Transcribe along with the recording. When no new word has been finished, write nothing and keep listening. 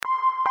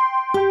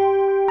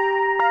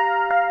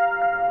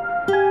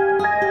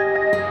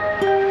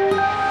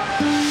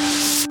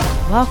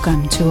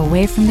Welcome to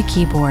Away from the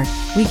Keyboard.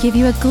 We give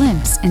you a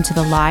glimpse into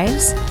the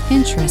lives,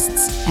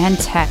 interests, and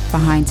tech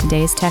behind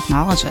today's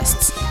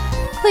technologists.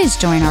 Please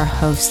join our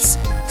hosts,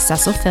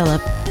 Cecil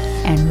Phillip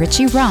and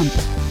Richie Rump,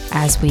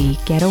 as we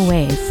get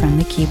away from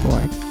the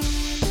keyboard.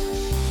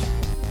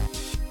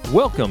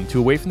 Welcome to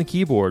Away from the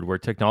Keyboard, where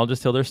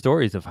technologists tell their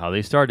stories of how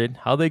they started,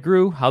 how they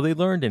grew, how they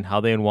learned, and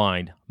how they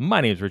unwind. My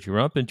name is Richie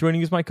Rump, and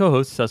joining is my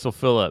co-host, Cecil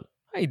Phillip.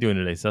 How you doing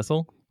today,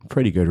 Cecil?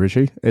 Pretty good,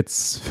 Richie. It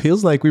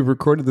feels like we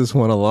recorded this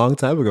one a long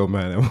time ago,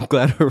 man. I'm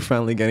glad we're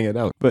finally getting it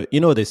out. But you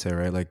know what they say,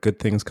 right? Like, good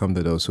things come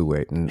to those who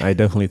wait. And I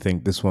definitely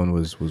think this one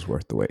was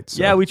worth the wait.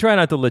 So. Yeah, we try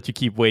not to let you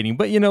keep waiting.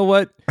 But you know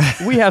what?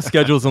 We have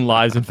schedules and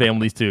lives and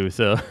families too.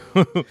 So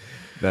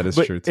that is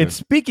true, too. And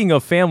speaking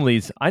of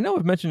families, I know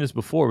I've mentioned this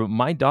before, but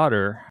my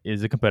daughter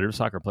is a competitive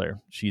soccer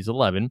player. She's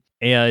 11.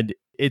 And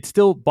it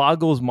still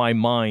boggles my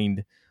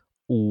mind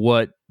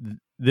what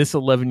this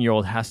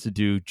 11-year-old has to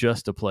do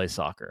just to play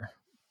soccer.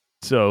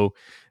 So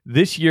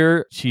this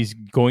year she's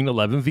going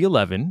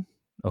 11v11.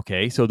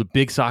 Okay. So the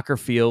big soccer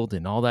field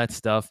and all that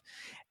stuff.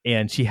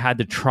 And she had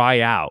to try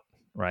out.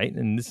 Right.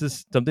 And this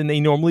is something they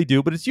normally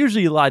do, but it's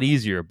usually a lot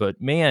easier.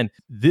 But man,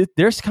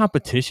 there's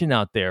competition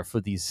out there for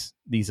these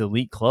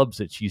elite clubs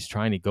that she's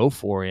trying to go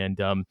for.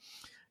 And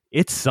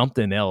it's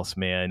something else,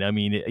 man. I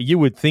mean, you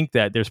would think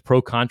that there's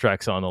pro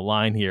contracts on the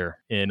line here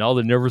and all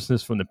the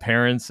nervousness from the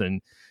parents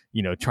and,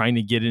 you know, trying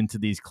to get into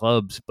these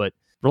clubs. But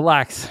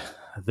relax.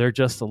 They're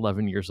just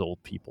 11 years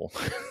old, people.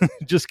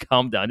 Just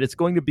calm down. It's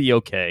going to be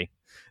okay.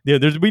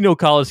 There's be no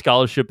college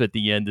scholarship at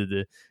the end of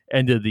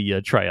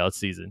the tryout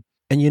season.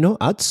 And you know,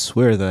 I'd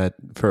swear that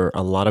for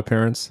a lot of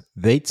parents,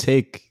 they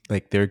take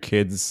like their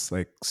kids'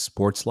 like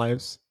sports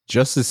lives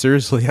just as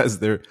seriously as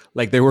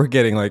they were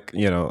getting like,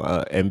 you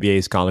know,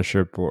 NBA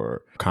scholarship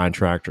or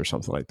contract or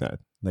something like that.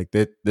 Like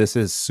this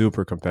is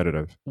super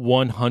competitive.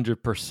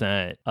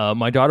 100%.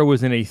 My daughter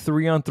was in a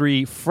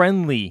 3-on-3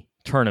 friendly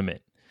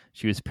tournament.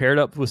 She was paired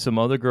up with some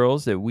other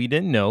girls that we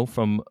didn't know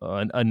from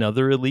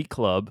another elite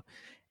club.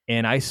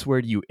 And I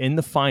swear to you, in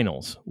the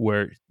finals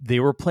where they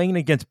were playing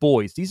against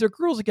boys, these are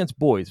girls against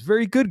boys,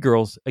 very good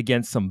girls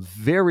against some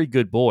very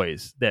good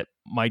boys that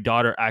my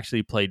daughter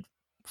actually played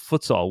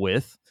futsal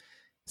with.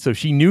 So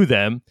she knew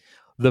them.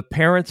 The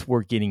parents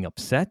were getting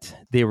upset.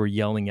 They were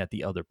yelling at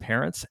the other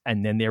parents,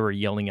 and then they were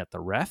yelling at the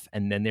ref,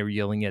 and then they were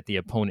yelling at the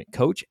opponent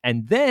coach,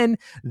 and then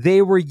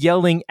they were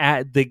yelling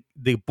at the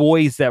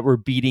boys that were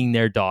beating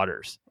their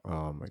daughters.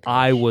 Oh my gosh.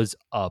 I was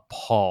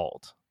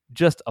appalled,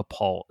 just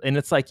appalled. And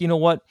it's like, you know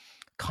what?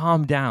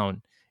 Calm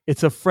down.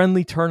 It's a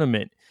friendly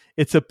tournament.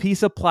 It's a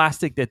piece of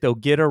plastic that they'll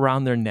get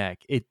around their neck.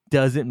 It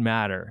doesn't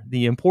matter.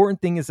 The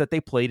important thing is that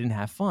they played and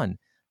have fun.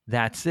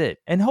 That's it.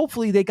 And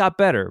hopefully they got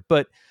better,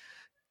 but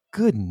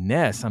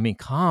goodness, I mean,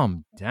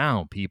 calm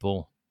down,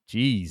 people.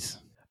 Jeez.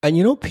 And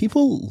you know,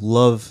 people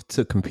love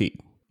to compete,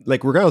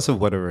 like regardless of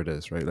whatever it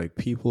is, right? Like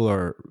people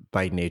are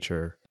by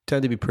nature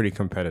tend to be pretty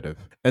competitive.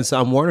 And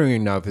so I'm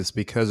wondering now if it's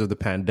because of the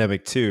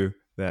pandemic too,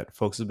 that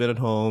folks have been at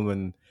home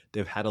and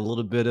they've had a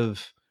little bit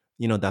of,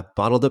 you know, that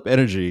bottled up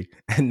energy.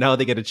 And now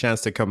they get a chance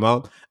to come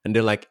out and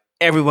they're like,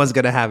 everyone's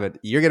going to have it.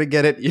 You're going to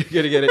get it. You're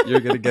going to get it. You're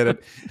going to get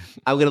it.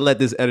 I'm going to let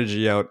this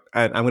energy out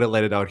and I'm going to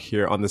let it out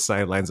here on the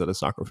sidelines of the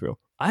soccer field.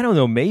 I don't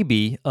know,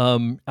 maybe.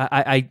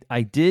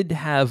 I did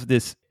have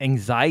this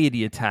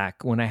anxiety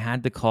attack when I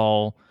had to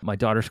call my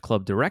daughter's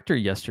club director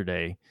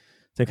yesterday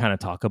to kind of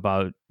talk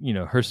about, you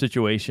know, her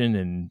situation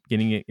and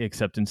getting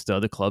acceptance to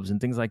other clubs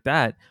and things like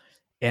that.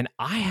 And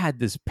I had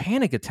this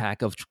panic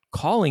attack of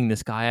calling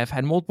this guy I've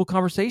had multiple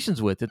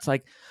conversations with. It's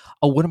like,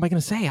 oh, what am I going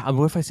to say?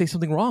 What if I say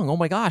something wrong? Oh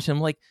my gosh. And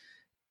I'm like,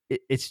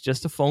 it's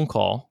just a phone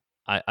call.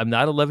 I'm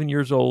not 11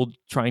 years old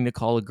trying to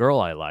call a girl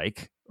I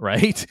like,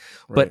 right?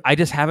 But I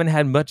just haven't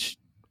had much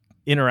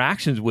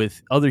interactions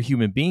with other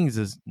human beings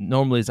as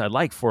normally as I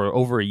like for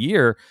over a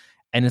year.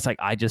 And it's like,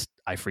 I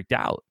freaked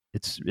out.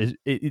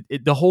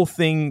 The whole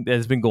thing that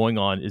has been going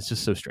on is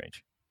just so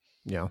strange.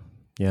 Yeah.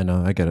 Yeah,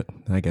 no, I get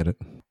it.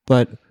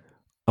 But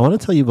I want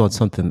to tell you about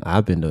something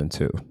I've been doing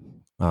too.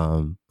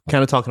 Kind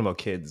of talking about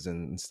kids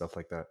and stuff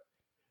like that.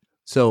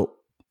 So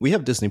we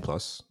have Disney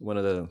Plus, one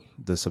of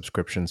the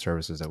subscription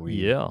services that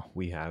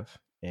we have.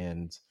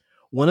 And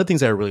one of the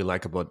things I really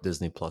like about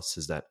Disney Plus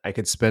is that I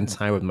could spend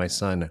time with my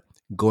son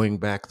going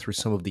back through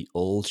some of the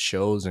old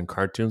shows and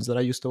cartoons that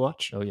I used to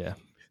watch. Oh, yeah.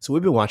 So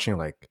we've been watching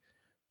like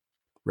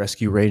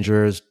Rescue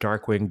Rangers,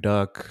 Darkwing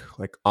Duck,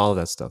 like all of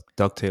that stuff,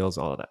 DuckTales,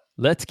 all of that.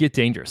 Let's get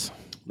dangerous.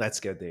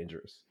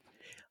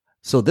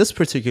 So this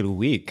particular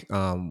week,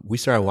 we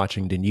started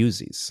watching The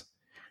Newsies.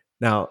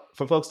 Now,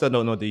 for folks that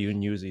don't know The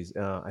Newsies,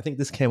 I think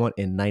this came out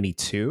in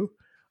 92,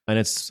 and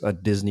it's a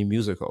Disney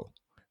musical.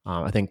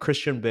 I think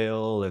Christian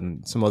Bale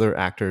and some other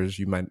actors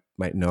you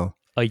might know.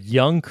 A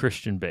young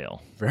Christian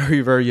Bale.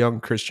 Very, very young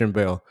Christian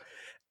Bale.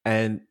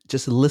 And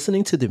just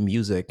listening to the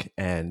music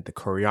and the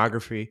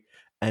choreography,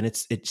 and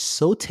it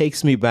so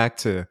takes me back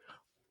to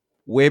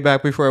way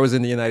back before I was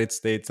in the United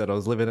States, that I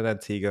was living in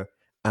Antigua.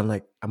 And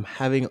like, I'm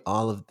having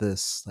all of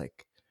this,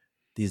 like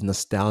these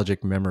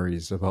nostalgic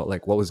memories about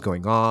like what was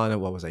going on and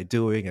what was I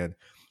doing. And,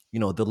 you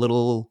know, the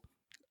little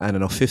I don't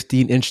know,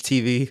 15-inch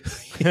TV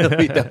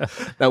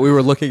that we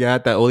were looking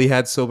at that only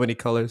had so many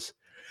colors.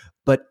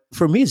 But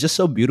for me, it's just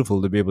so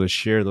beautiful to be able to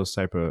share those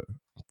type of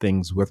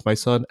things with my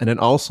son, and then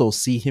also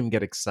see him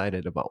get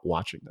excited about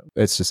watching them.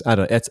 It's just, I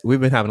don't.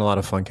 We've been having a lot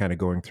of fun, kind of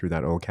going through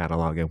that old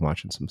catalog and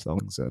watching some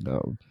songs,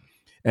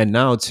 and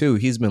now too,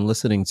 he's been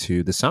listening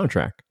to the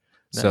soundtrack.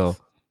 Nice. So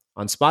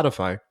on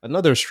Spotify,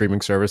 another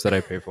streaming service that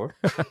I pay for,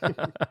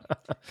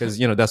 because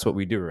that's what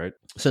we do, right?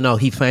 So now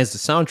he finds the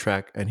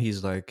soundtrack and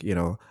he's like,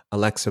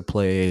 Alexa,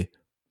 play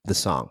the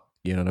song.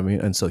 You know what I mean?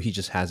 And so he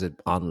just has it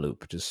on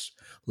loop, just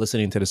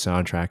listening to the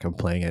soundtrack and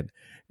playing it.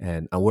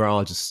 And we're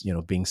all just,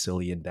 being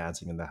silly and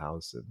dancing in the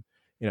house.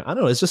 And, I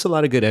don't know. It's just a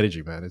lot of good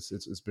energy, man.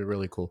 It's been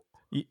really cool.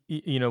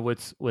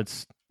 What's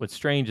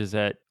strange is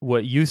that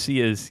what you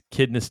see as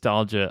kid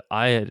nostalgia,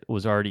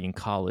 was already in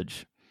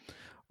college,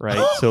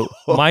 right? So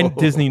my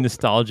Disney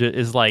nostalgia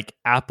is like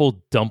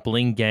Apple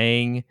Dumpling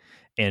Gang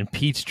and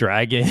Pete's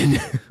Dragon.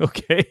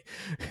 Okay.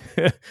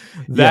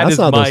 I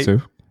saw those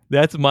too.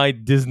 That's my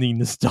Disney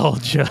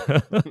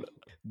nostalgia.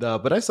 No,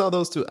 but I saw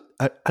those two.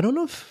 I don't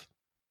know if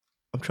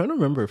I'm trying to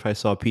remember if I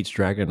saw Pete's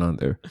Dragon on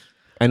there.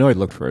 I know I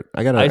looked for it.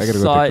 I gotta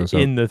saw go pick it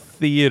in the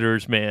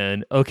theaters,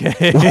 man.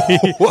 Okay.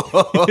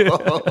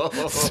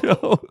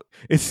 So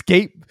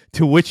Escape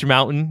to Witch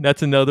Mountain.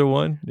 That's another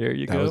one. There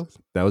you go.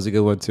 That was a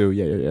good one too.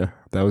 Yeah.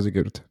 That was a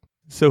good one.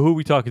 So who are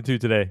we talking to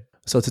today?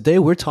 So today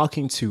we're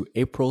talking to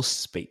April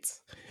Spate.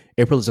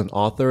 April is an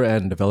author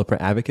and developer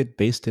advocate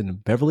based in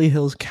Beverly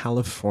Hills,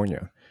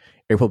 California.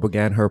 April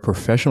began her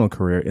professional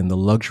career in the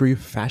luxury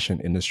fashion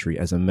industry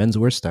as a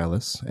menswear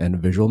stylist and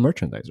visual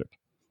merchandiser.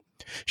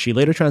 She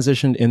later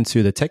transitioned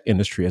into the tech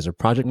industry as a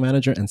project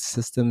manager and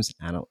systems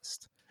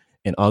analyst.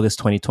 In August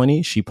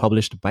 2020, she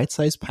published Bite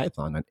Size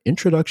Python, an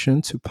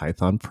introduction to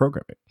Python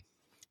programming.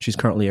 She's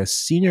currently a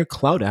senior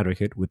cloud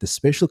advocate with the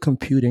spatial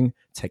computing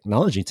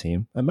technology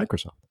team at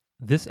Microsoft.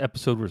 This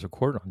episode was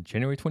recorded on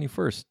January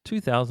 21st,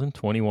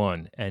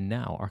 2021. And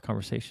now our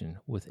conversation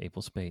with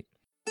April Spate.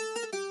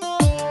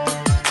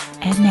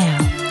 And now,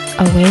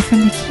 away from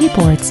the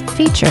keyboards,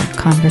 feature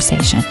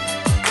conversation.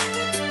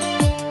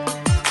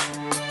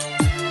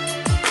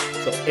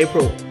 So,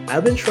 April,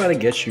 I've been trying to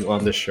get you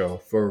on the show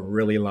for a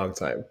really long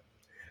time.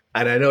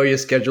 And I know your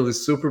schedule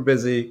is super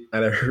busy,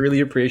 and I really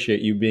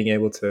appreciate you being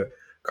able to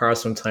carve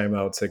some time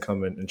out to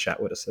come in and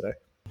chat with us today.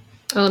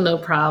 Oh, no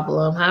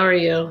problem. How are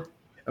you?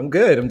 I'm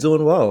good. I'm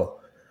doing well.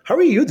 How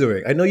are you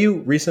doing? I know you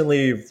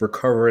recently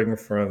recovering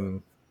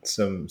from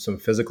some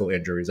physical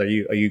injuries. Are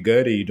you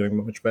good? Are you doing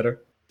much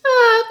better?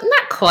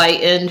 Not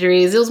quite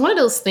injuries. It was one of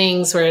those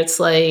things where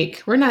it's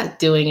like, we're not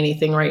doing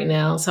anything right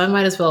now, so I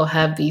might as well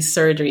have these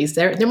surgeries.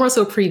 They're more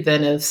so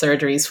preventive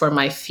surgeries for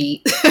my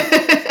feet.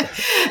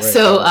 Right.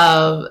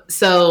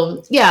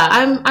 So yeah,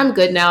 I'm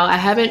good now. I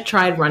haven't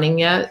tried running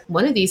yet.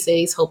 One of these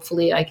days,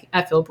 hopefully,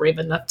 I feel brave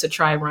enough to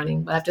try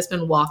running. But I've just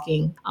been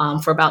walking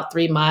for about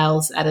 3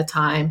 miles at a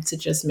time to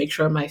just make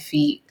sure my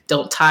feet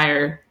don't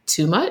tire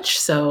too much.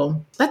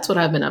 So that's what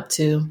I've been up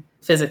to,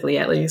 physically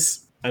at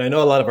least. And I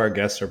know a lot of our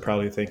guests are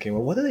probably thinking,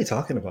 well, what are they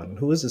talking about? And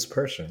who is this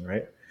person,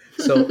 right?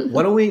 So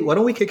why don't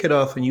we kick it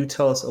off and you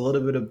tell us a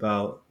little bit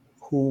about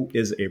who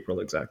is April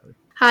exactly?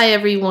 Hi,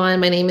 everyone.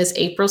 My name is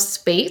April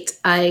Spate.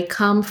 I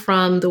come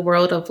from the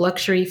world of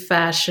luxury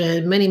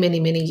fashion. Many, many,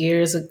 many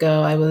years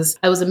ago, I was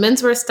a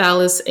menswear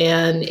stylist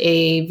and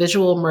a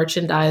visual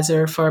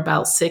merchandiser for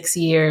about 6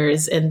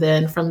 years. And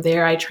then from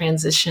there, I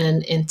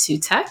transitioned into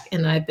tech,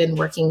 and I've been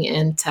working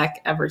in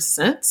tech ever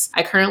since.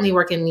 I currently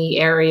work in the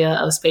area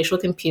of spatial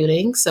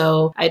computing,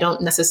 so I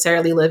don't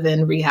necessarily live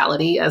in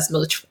reality as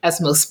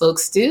most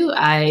folks do.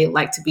 I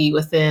like to be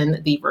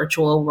within the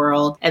virtual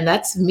world, and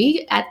that's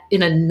me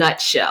in a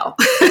nutshell.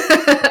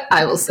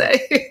 I will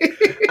say.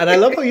 And I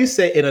love how you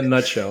say in a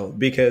nutshell,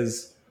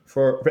 because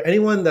for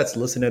anyone that's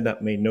listening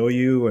that may know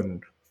you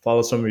and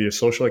follow some of your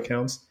social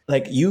accounts,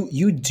 like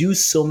you do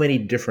so many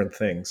different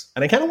things.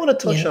 And I kind of want to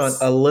touch on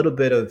a little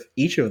bit of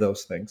each of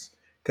those things,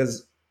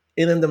 because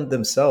in them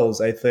themselves,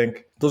 I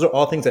think those are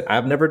all things that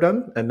I've never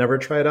done and never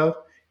tried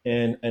out.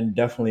 And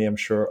definitely I'm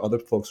sure other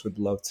folks would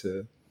love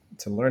to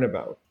learn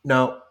about.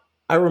 Now,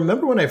 I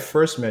remember when I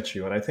first met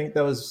you, and I think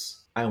that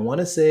was, I want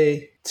to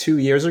say 2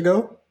 years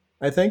ago.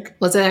 I think.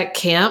 Was it at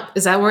camp?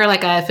 Is that where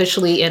I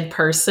officially in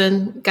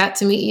person got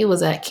to meet you? Was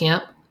that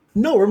camp?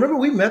 No, remember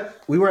we met,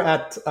 we were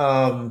at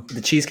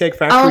the Cheesecake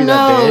Factory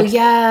that day. Oh,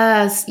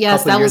 yes.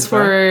 That was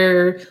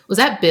was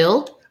that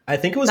Build? I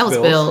think it was Build.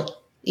 That was Build.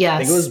 Yes. I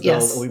think it was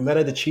Build. Yes. We met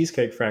at the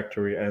Cheesecake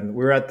Factory, and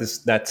we were at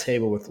that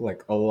table with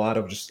like a lot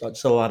of just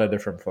a lot of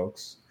different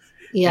folks.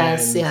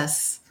 Yes, and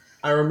yes.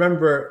 I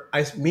remember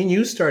me and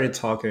you started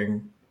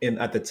talking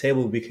at the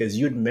table because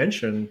you'd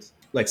mentioned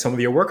like some of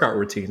your workout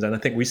routines. And I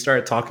think we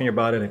started talking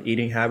about it and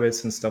eating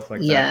habits and stuff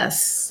like that.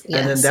 Yes.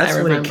 And then that's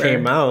when it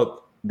came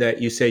out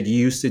that you said you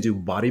used to do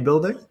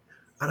bodybuilding.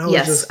 And I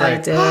was just like,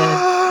 I did.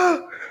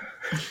 Ah!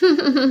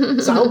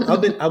 So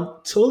I'm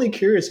totally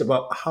curious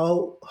about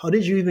how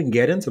did you even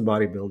get into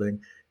bodybuilding,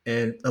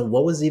 and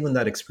what was even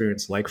that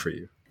experience like for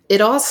you?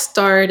 It all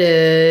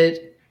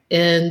started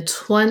in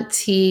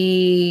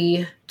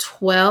 2012.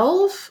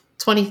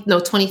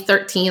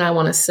 2013, I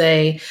want to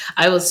say.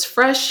 I was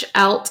fresh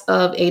out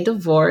of a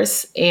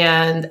divorce.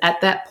 And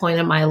at that point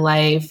in my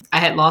life, I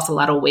had lost a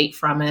lot of weight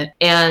from it.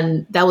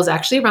 And that was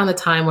actually around the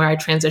time where I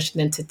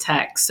transitioned into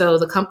tech. So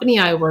the company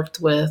I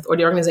worked with, or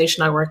the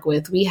organization I work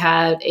with, we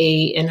had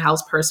a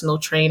in-house personal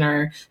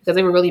trainer because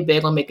they were really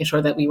big on making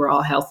sure that we were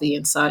all healthy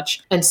and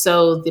such. And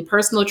so the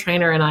personal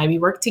trainer and I, we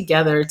worked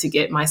together to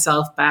get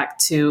myself back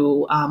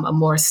to a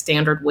more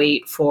standard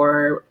weight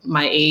for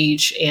my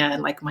age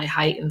and like my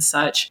height and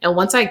such. And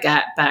once I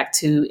got back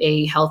to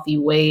a healthy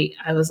weight,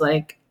 I was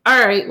like,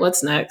 all right,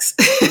 what's next?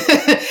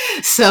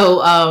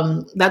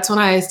 So that's when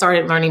I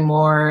started learning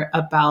more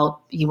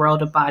about the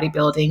world of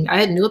bodybuilding. I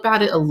had knew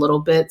about it a little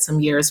bit some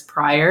years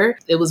prior.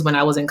 It was when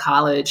I was in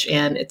college.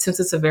 And since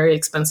it's a very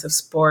expensive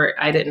sport,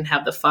 I didn't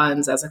have the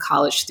funds as a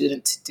college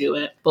student to do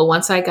it. But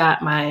once I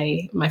got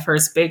my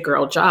first big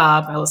girl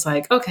job, I was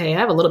like, okay, I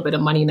have a little bit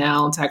of money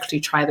now to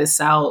actually try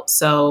this out.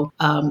 So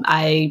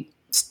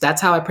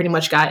that's how I pretty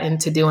much got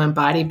into doing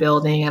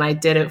bodybuilding. And I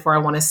did it for, I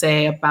want to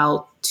say,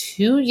 about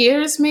 2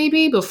 years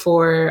maybe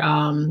before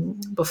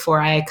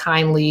I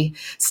kindly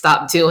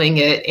stopped doing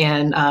it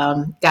and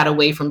got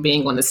away from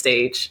being on the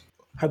stage.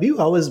 Have you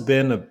always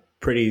been a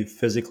pretty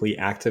physically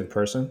active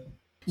person?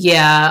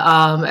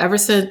 Yeah, ever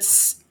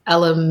since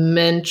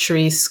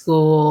elementary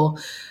school,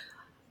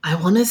 I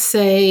want to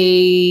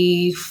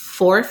say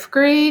 4th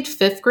grade,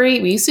 5th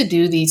grade, we used to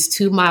do these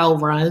 2-mile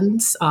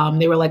runs.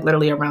 They were like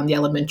literally around the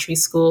elementary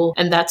school.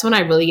 And that's when I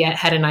really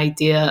had an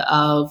idea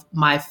of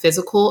my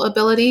physical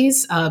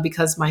abilities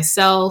because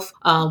myself,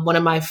 one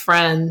of my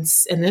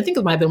friends, and I think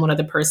it might have been one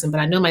other person,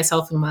 but I know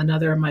myself and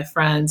another of my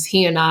friends,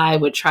 he and I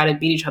would try to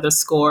beat each other's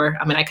score.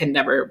 I mean, I could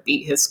never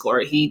beat his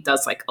score. He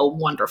does like a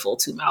wonderful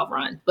 2-mile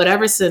run. But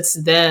ever since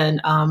then,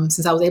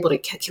 since I was able to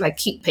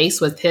keep pace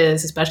with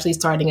his, especially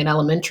starting in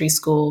elementary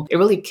school, it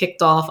really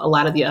kicked off a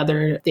lot of the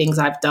other things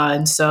I've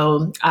done.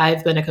 So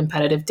I've been a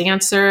competitive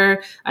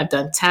dancer. I've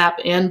done tap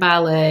and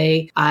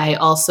ballet. I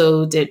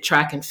also did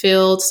track and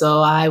field.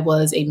 So I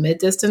was a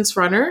mid-distance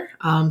runner.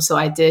 So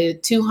I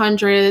did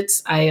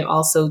 200s. I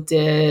also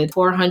did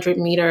 400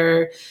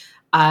 meter.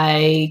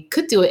 I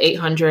could do an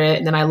 800,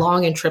 and then I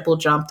long and triple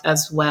jumped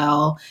as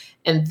well.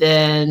 And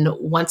then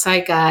once I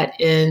got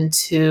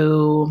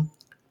into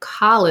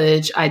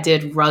college, I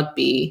did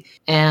rugby,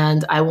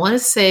 and I want to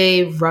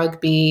say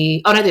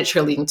rugby. Oh, and I did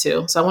cheerleading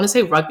too. So I want to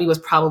say rugby was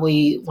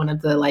probably one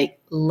of the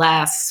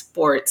last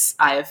sports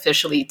I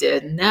officially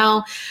did.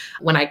 Now,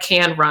 when I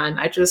can run,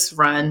 I just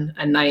run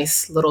a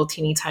nice little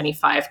teeny tiny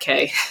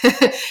 5K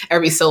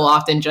every so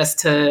often just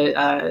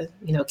to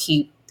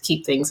keep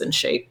things in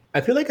shape.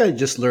 I feel like I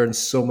just learned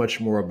so much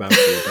more about you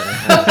than I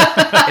have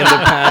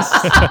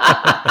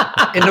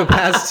in the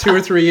past 2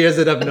 or 3 years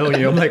that I've known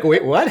you. I'm like,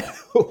 wait, what?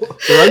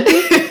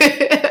 Rugby?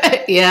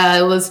 Yeah,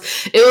 it was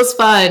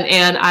fun.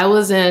 And I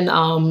was in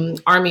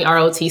Army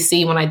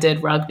ROTC when I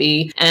did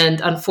rugby.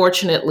 And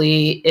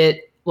unfortunately,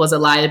 it was a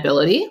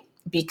liability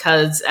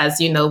because, as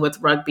you know, with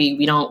rugby,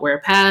 we don't wear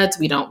pads,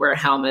 we don't wear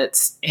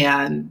helmets,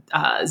 and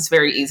it's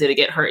very easy to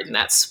get hurt in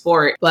that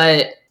sport.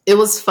 But it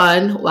was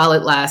fun while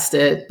it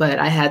lasted, but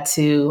I had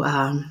to,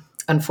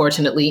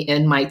 unfortunately,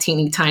 end my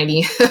teeny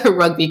tiny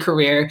rugby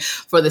career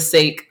for the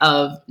sake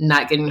of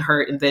not getting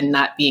hurt and then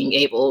not being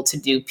able to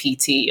do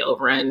PT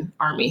over in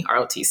Army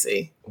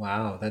ROTC.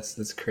 Wow,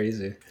 that's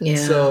crazy. Yeah.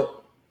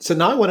 So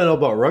now I want to know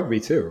about rugby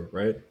too,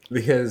 right?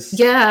 Because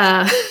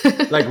yeah,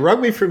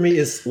 rugby for me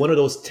is one of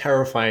those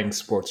terrifying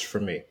sports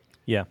for me.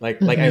 Yeah.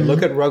 I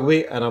look at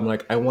rugby and I'm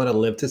like, I want to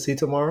live to see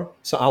tomorrow.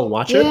 So I'll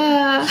watch it.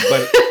 Yeah.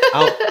 But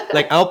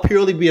I'll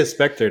purely be a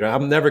spectator.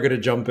 I'm never going to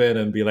jump in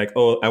and be like,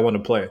 oh, I want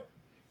to play.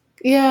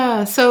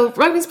 Yeah, so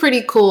rugby's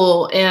pretty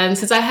cool. And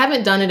since I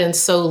haven't done it in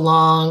so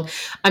long,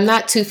 I'm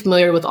not too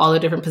familiar with all the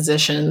different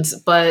positions.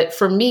 But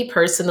for me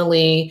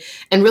personally,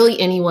 and really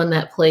anyone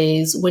that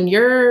plays, when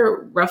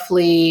you're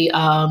roughly,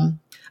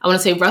 I want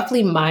to say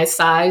roughly my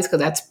size, because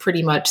that's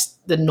pretty much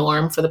the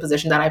norm for the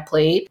position that I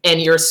played,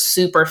 and you're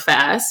super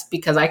fast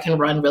because I can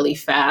run really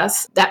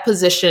fast, that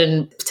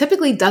position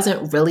typically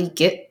doesn't really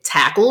get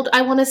tackled,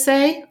 I want to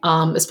say,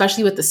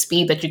 especially with the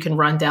speed that you can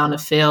run down the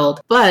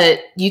field. But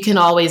you can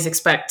always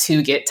expect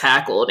to get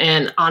tackled.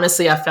 And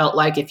honestly, I felt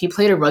like if you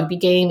played a rugby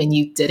game and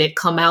you didn't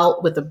come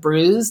out with a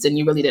bruise, then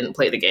you really didn't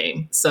play the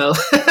game. So...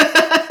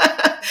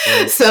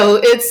 So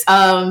it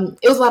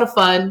was a lot of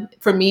fun.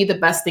 For me, the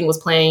best thing was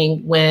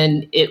playing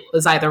when it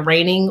was either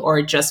raining or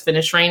it just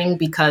finished raining,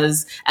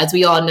 because as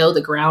we all know,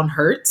 the ground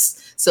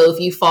hurts. So if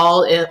you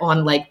fall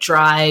on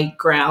dry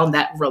ground,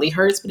 that really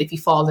hurts. But if you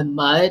fall in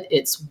mud,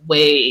 it's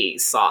way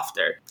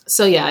softer.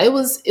 So yeah, it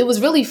was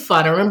really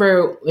fun. I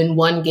remember in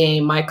one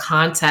game, my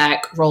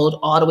contact rolled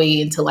all the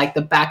way into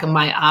the back of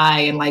my eye,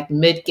 and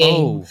mid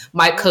game,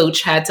 my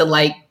coach had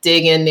to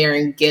dig in there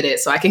and get it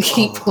so I can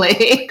keep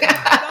playing.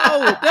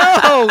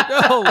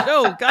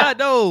 No, God,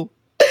 no.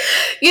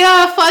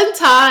 Yeah, fun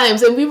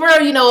times. And we were,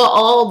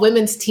 all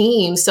women's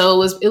team.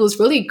 So it was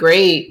really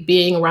great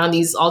being around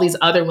all these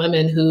other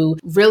women who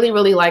really,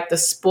 really like the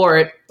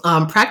sport.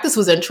 practice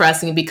was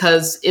interesting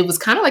because it was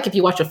kind of like if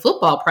you watch a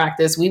football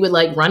practice, we would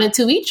like run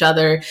into each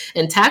other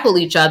and tackle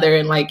each other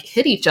and like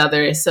hit each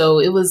other. So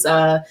it was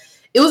a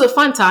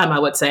fun time, I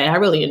would say. I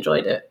really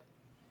enjoyed it.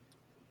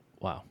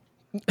 Wow.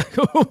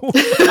 Wow.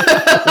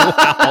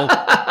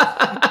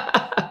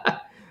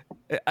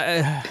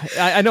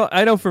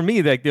 I know for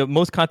me that the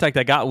most contact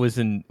I got was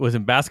in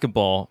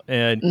basketball,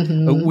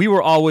 and we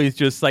were always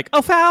just like,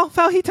 oh,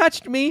 foul, he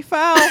touched me,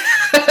 foul.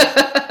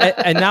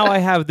 and now I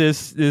have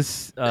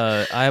this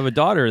I have a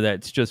daughter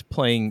that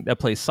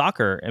plays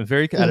soccer and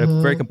at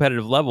a very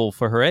competitive level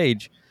for her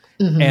age,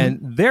 and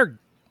they're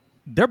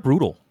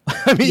brutal.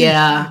 I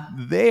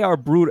mean, they are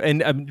brutal,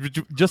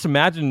 and just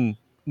imagine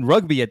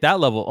rugby at that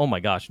level. Oh my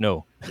gosh,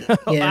 no.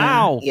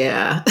 Ow.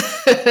 Yeah.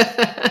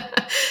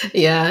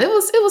 Yeah, it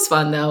was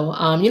fun though.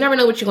 You never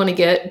know what you're going to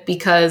get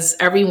because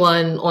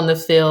everyone on the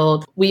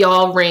field, we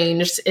all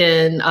ranged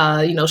in,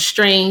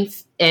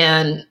 strength,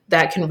 and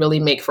that can really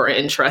make for an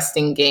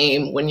interesting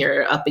game when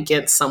you're up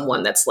against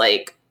someone that's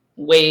like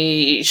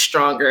way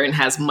stronger and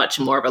has much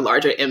more of a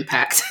larger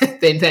impact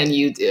than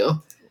you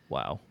do.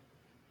 Wow.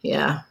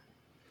 Yeah.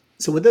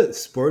 So with the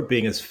sport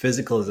being as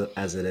physical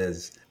as it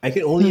is, I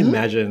can only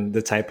imagine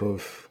the type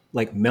of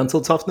like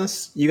mental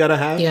toughness you gotta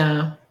have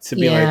to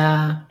be like,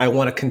 I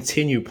want to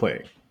continue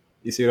playing.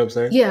 You see what I'm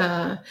saying?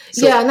 Yeah.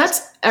 And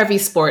that's every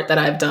sport that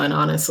I've done,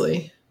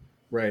 honestly.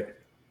 Right.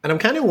 And I'm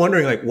kind of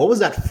wondering, like, what was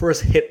that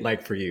first hit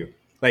like for you?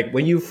 Like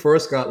when you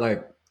first got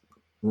like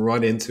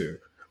run into,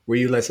 were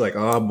you less like,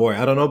 oh boy,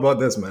 I don't know about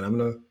this, man. I'm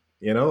gonna,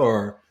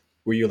 or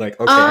were you like,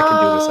 okay, I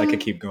can do this. I can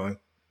keep going.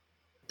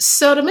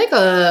 So to make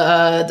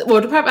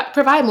to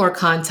provide more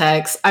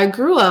context, I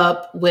grew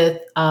up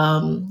with,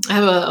 I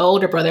have an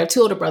older brother, I have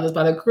two older brothers,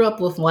 but I grew up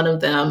with one of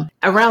them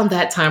around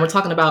that time. We're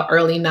talking about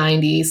early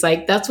 90s.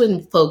 Like that's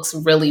when folks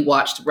really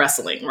watched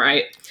wrestling,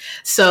 right?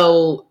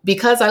 So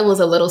because I was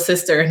a little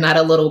sister, not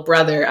a little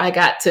brother, I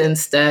got to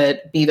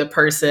instead be the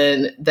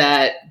person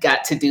that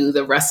got to do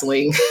the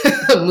wrestling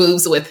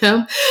moves with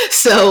him.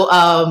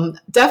 So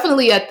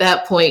definitely at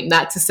that point,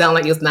 not to sound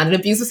like it was not an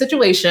abusive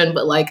situation,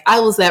 but like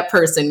I was that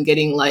person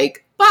getting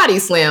like body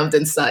slammed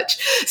and such.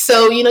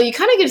 So, you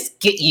kind of just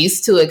get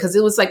used to it because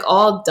it was like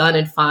all done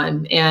and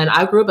fun. And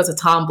I grew up as a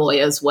tomboy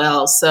as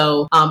well.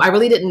 So I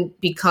really didn't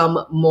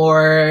become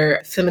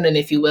more feminine,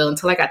 if you will,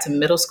 until I got to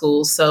middle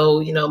school.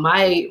 So,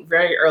 my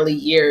very early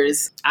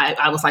years,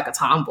 I was like a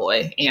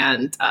tomboy,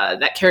 and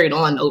that carried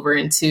on over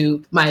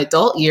into my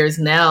adult years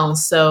now.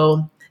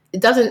 So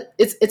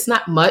it's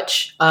not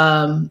much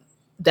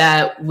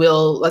that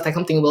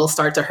something will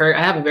start to hurt.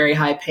 I have a very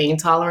high pain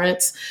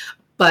tolerance.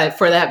 But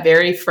for that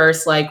very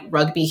first like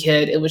rugby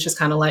hit, it was just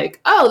kind of like,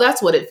 oh,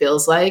 that's what it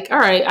feels like. All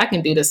right, I can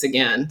do this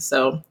again.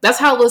 So that's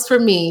how it was for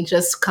me,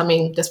 just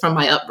from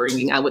my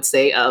upbringing, I would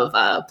say,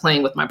 of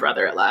playing with my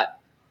brother a lot.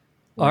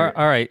 All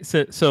right.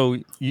 So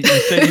you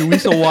said you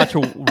used to watch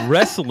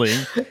wrestling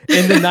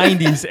in the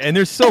 90s, and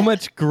there's so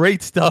much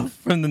great stuff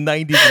from the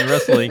 90s in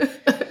wrestling.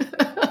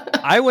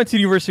 I went to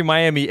the University of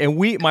Miami, and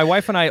my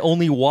wife and I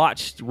only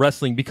watched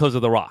wrestling because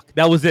of The Rock.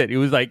 That was it. It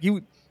was like,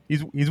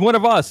 he's one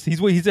of us.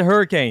 He's a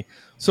hurricane.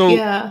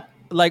 So,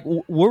 like,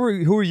 who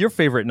were your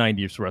favorite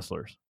 90s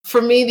wrestlers?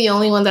 For me, the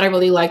only one that I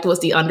really liked was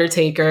The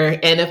Undertaker.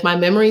 And if my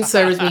memory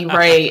serves me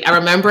right, I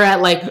remember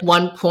at like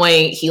one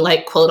point he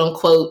like quote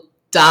unquote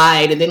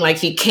died, and then like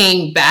he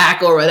came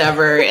back or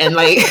whatever, and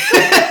like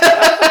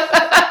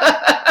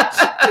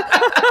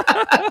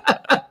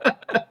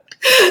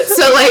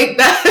so like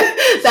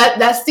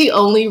that's the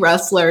only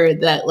wrestler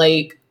that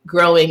like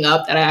growing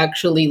up that I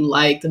actually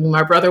liked. I mean,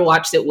 my brother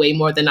watched it way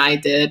more than I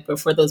did, but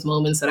for those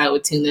moments that I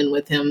would tune in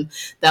with him,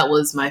 that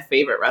was my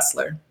favorite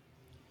wrestler.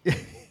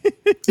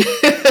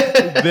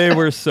 They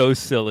were so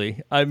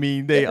silly. I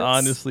mean, they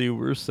honestly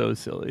were so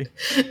silly.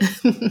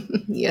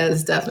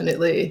 Yes,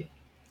 definitely.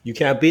 You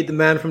can't beat the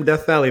man from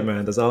Death Valley,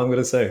 man. That's all I'm going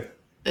to say.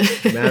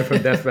 Man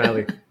from Death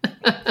Valley.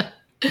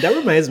 That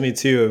reminds me,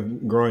 too,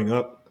 of growing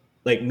up.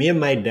 Like, me and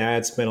my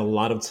dad spent a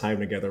lot of time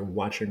together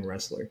watching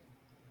wrestling.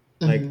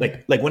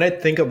 Like when I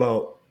think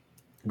about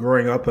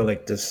growing up and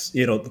like this,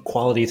 the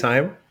quality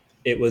time,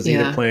 it was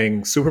either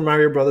playing Super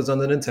Mario Brothers on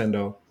the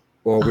Nintendo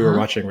or we were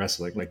watching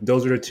wrestling. Like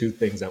those are the two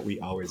things that we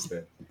always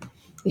did.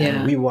 Yeah.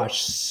 And we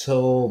watched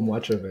so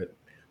much of it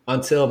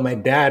until my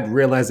dad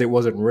realized it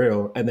wasn't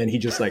real. And then he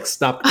just like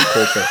stopped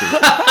cold turkey.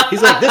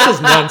 He's like, this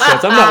is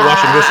nonsense. I'm not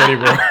watching this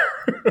anymore.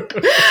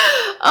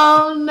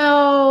 Oh,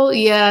 no.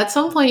 Yeah. At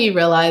some point you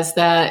realize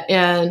that.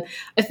 And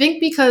I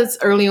think because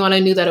early on I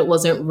knew that it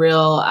wasn't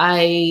real,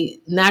 I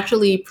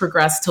naturally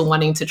progressed to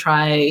wanting to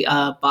try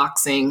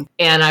boxing.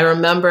 And I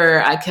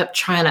remember I kept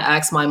trying to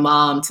ask my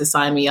mom to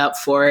sign me up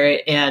for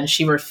it, and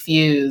she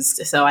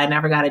refused. So I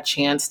never got a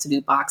chance to do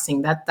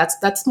boxing.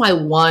 That's my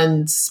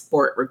one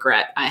sport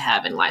regret I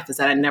have in life, is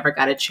that I never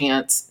got a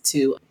chance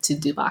to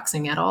do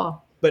boxing at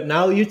all. But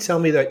now you tell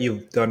me that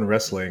you've done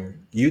wrestling.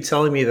 You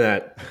telling me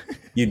that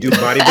you do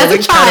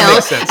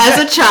bodybuilding? As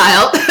a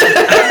child.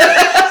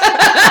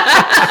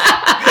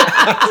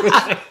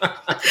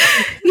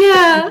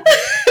 Yeah.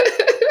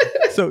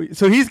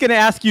 So he's going to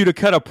ask you to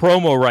cut a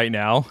promo right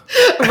now.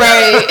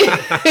 Right.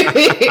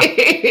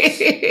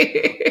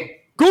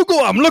 Google,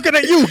 I'm looking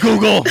at you,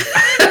 Google.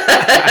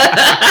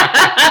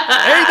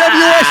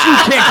 AWS, you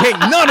can't take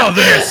none of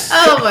this.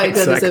 Oh my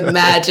goodness,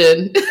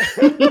 imagine.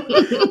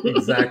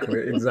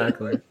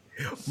 Exactly.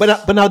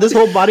 But now this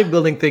whole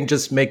bodybuilding thing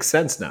just makes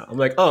sense now. I'm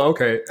like, oh,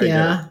 okay. I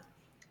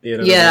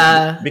get it.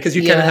 Yeah. Because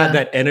you kind of had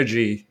that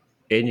energy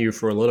in you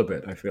for a little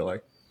bit, I feel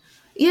like.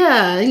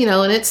 Yeah,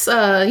 and it's,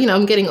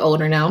 I'm getting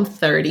older now. I'm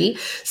 30.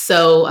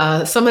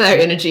 So some of that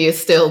energy is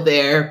still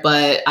there,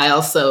 but I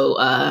also,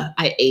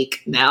 I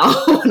ache now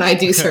when I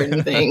do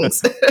certain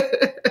things.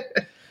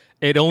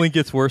 It only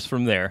gets worse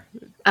from there.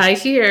 I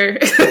hear.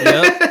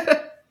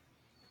 Yep.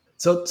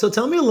 So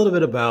tell me a little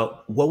bit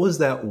about what was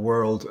that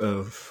world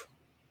of,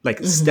 like,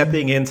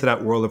 stepping into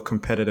that world of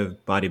competitive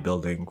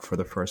bodybuilding for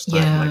the first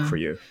time, like for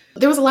you?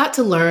 There was a lot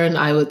to learn,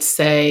 I would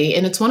say.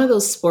 And it's one of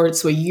those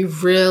sports where you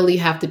really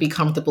have to be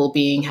comfortable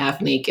being half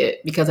naked,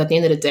 because at the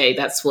end of the day,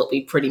 that's what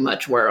we pretty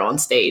much were on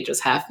stage, was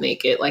half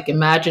naked. Like,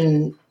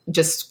 imagine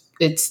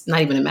it's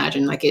not even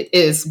imagine, like it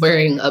is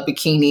wearing a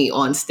bikini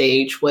on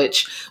stage,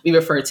 which we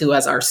refer to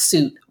as our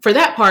suit. For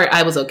that part,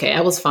 I was okay.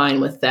 I was fine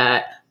with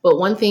that. But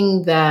one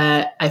thing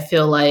that I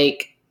feel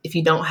like if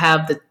you don't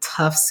have the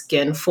tough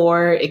skin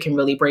for, it can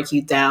really break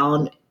you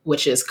down,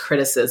 which is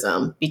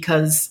criticism.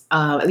 Because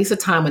at least the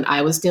time when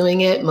I was doing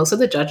it, most of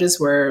the judges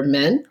were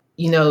men.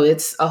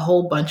 It's a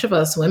whole bunch of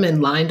us women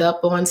lined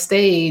up on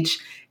stage,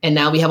 and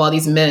now we have all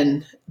these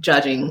men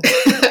judging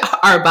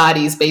our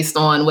bodies based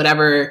on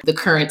whatever the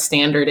current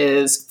standard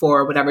is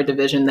for whatever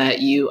division that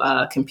you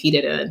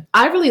competed in.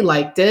 I really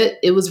liked it.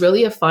 It was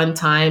really a fun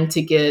time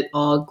to get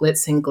all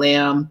glitz and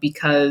glam,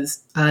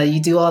 because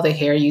you do all the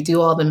hair, you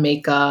do all the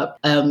makeup,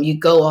 you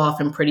go off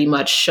and pretty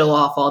much show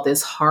off all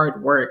this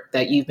hard work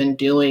that you've been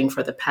doing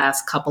for the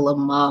past couple of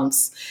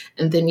months.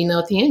 And then,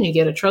 at the end, you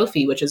get a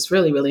trophy, which is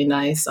really, really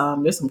nice.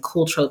 There's some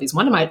cool trophies.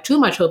 Two of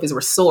my trophies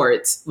were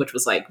swords, which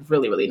was like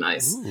really, really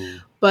nice.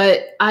 Ooh.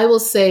 But I will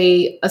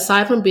say,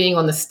 aside from being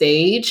on the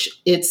stage,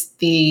 it's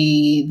the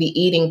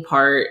eating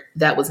part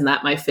that was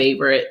not my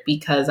favorite,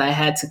 because I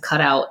had to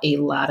cut out a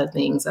lot of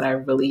things that I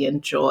really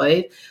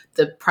enjoyed.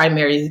 The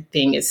primary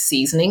thing is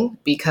seasoning,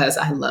 because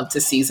I love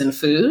to season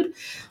food.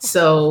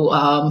 So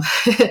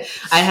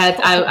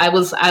I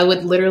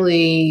would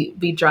literally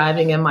be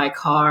driving in my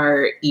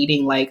car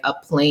eating like a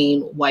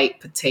plain white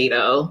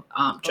potato,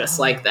 just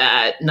like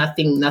that.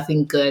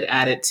 Nothing good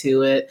added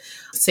to it.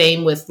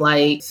 Same with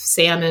like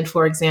salmon,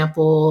 for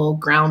example,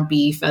 ground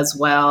beef as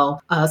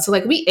well. So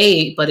like we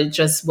ate, but it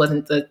just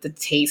wasn't the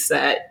taste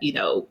that,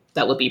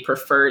 that would be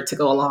preferred to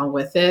go along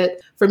with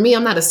it. For me,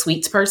 I'm not a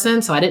sweets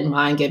person, so I didn't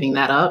mind giving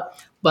that up.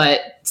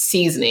 But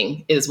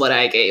seasoning is what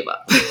I gave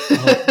up.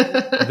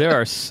 There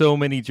are so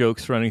many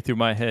jokes running through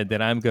my head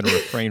that I'm going to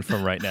refrain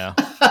from right now.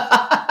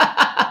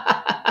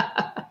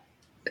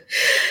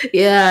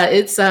 Yeah,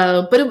 it's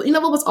but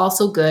what was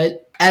also good,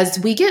 as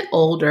we get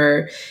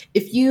older,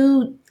 if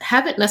you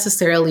haven't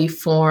necessarily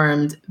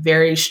formed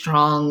very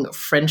strong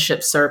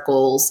friendship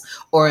circles,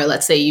 or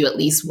let's say you at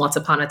least once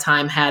upon a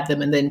time had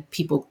them, and then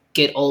people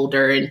get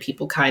older and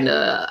people kind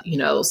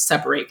of,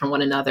 separate from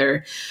one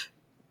another,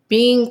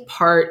 being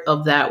part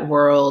of that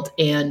world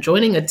and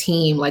joining a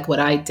team like what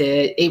I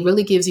did, it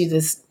really gives you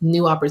this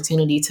new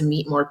opportunity to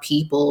meet more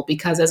people,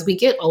 because as we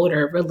get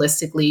older,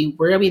 realistically,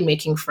 we're going to be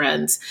making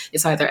friends.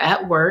 It's either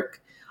at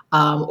work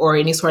or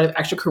any sort of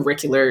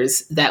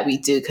extracurriculars that we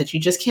do, because you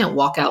just can't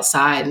walk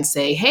outside and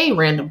say, hey,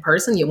 random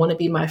person, you want to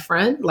be my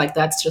friend? Like,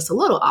 that's just a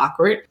little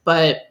awkward.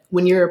 But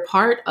when you're a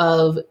part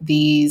of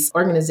these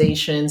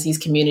organizations, these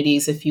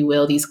communities, if you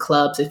will, these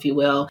clubs, if you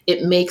will,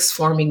 it makes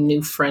forming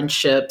new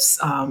friendships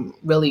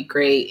really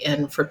great.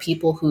 And for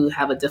people who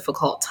have a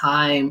difficult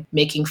time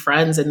making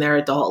friends in their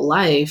adult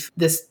life,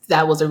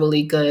 that was a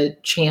really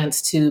good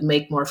chance to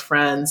make more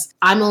friends.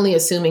 I'm only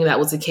assuming that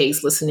was the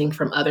case listening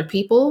from other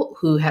people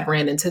who had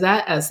ran into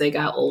that as they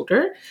got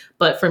older.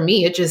 But for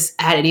me, it just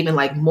added even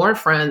like more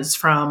friends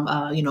from,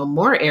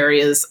 more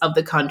areas of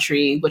the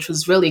country, which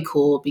was really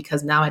cool,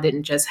 because now I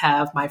didn't just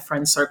have my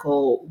friend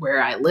circle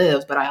where I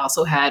live, but I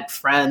also had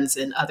friends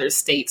in other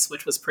states,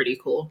 which was pretty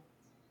cool.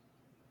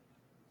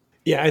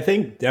 Yeah, I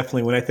think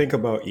definitely when I think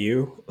about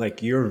you,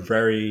 like, you're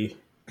very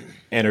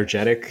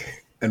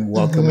energetic and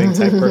welcoming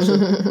type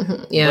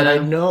person. Yeah. But I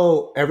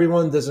know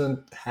everyone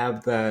doesn't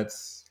have that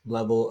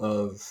level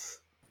of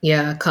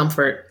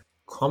comfort,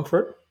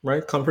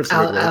 right? Comfort's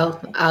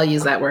I'll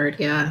use that word.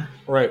 Yeah.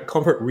 Right.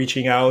 Comfort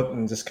reaching out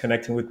and just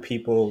connecting with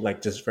people,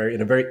 like, just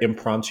in a very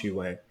impromptu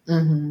way.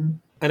 Mm-hmm.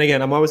 And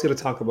again, I'm always going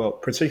to talk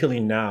about, particularly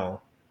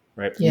now,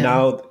 right? Yeah.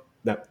 Now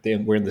that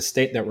we're in the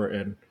state that we're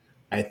in,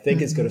 I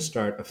think it's going to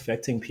start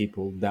affecting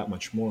people that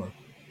much more.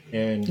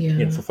 And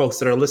for folks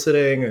that are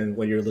listening, and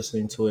when you're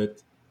listening to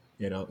it,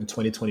 in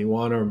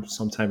 2021 or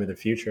sometime in the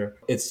future,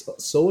 it's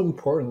so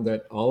important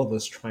that all of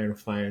us try and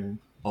find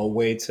a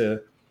way to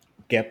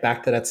get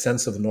back to that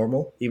sense of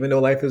normal, even though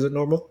life isn't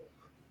normal.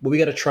 But we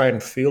got to try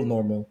and feel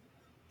normal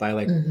by,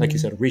 like you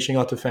said, reaching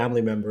out to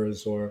family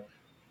members, or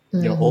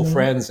your old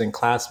friends and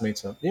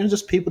classmates,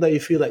 just people that you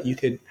feel that you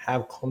could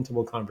have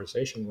comfortable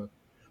conversation with,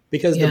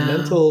 because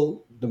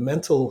the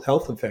mental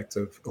health effects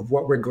of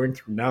what we're going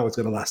through now is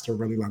going to last a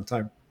really long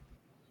time.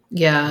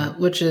 Yeah,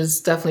 which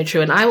is definitely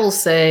true. And I will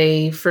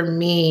say for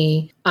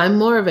me, I'm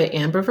more of an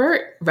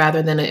ambivert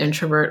rather than an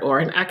introvert or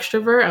an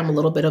extrovert. I'm a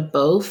little bit of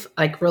both.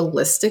 Like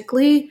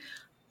realistically,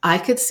 I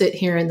could sit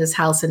here in this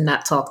house and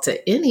not talk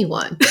to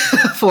anyone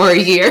for a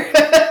year.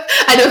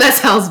 I know that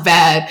sounds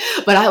bad,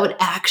 but I would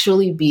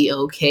actually be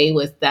okay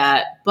with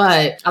that.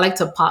 But I like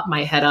to pop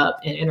my head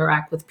up and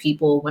interact with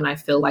people when I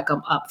feel like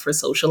I'm up for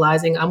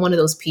socializing. I'm one of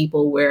those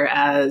people,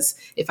 whereas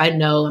if I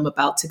know I'm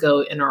about to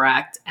go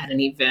interact at an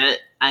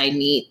event, I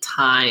need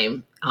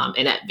time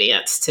in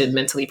advance to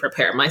mentally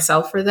prepare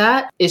myself for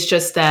that. It's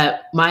just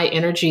that my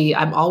energy,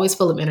 I'm always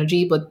full of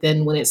energy, but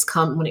then when it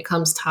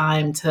comes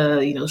time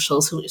to,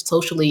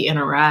 socially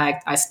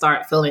interact, I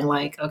start feeling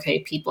like, okay,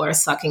 people are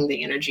sucking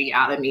the energy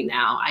out of me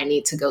now. I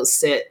need to go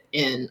sit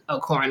in a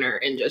corner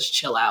and just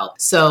chill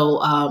out. So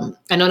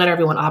I know not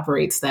everyone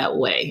operates that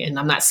way, and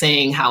I'm not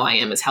saying how I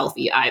am is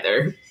healthy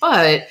either,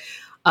 but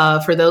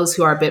for those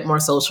who are a bit more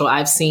social,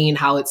 I've seen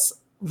how it's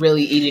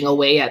really eating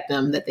away at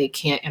them that they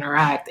can't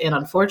interact. And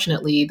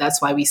unfortunately,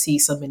 that's why we see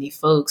so many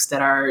folks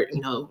that are,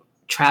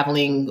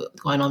 traveling,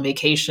 going on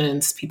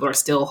vacations. People are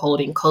still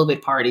holding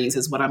COVID parties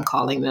is what I'm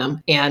calling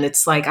them. And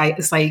it's like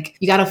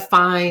you got to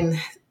find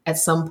at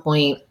some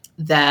point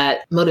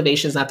that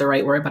motivation is not the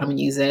right word, but I'm going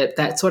to use it.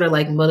 That sort of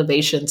like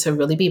motivation to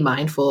really be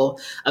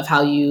mindful of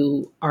how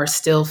you are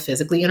still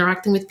physically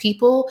interacting with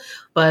people.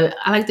 But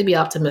I like to be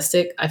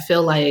optimistic. I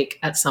feel like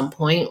at some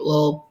point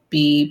we'll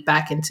be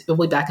back in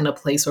a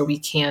place where we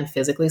can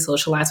physically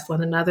socialize with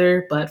one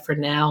another. But for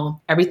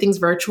now, everything's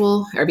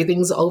virtual,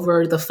 everything's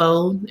over the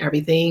phone,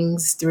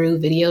 everything's through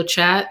video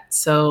chat.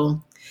 So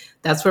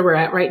that's where we're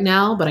at right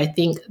now. But I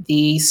think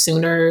the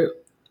sooner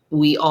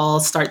we all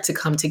start to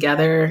come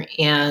together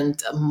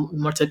and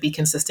more to be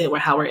consistent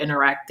with how we're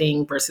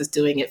interacting versus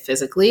doing it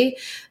physically,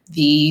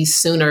 the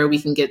sooner we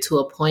can get to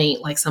a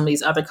point like some of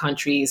these other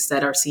countries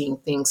that are seeing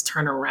things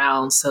turn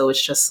around. So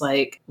it's just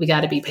like, we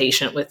got to be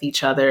patient with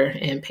each other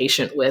and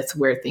patient with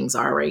where things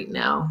are right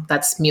now.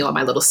 That's me on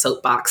my little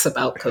soapbox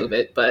about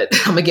COVID, but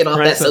I'm gonna get off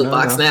that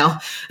soapbox now.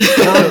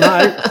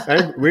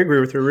 We agree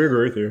with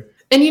you.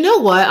 And you know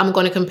what I'm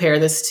going to compare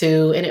this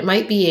to, and it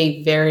might be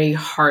a very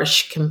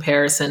harsh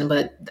comparison,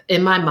 but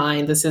in my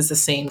mind, this is the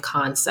same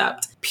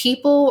concept.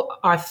 People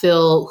I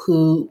feel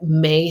who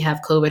may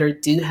have COVID or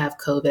do have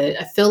COVID,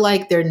 I feel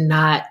like they're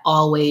not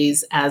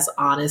always as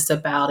honest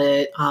about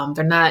it.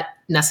 They're not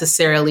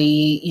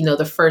necessarily,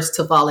 the first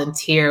to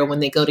volunteer when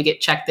they go to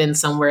get checked in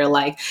somewhere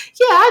like,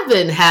 yeah, I've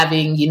been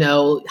having,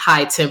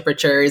 high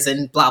temperatures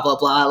and blah, blah,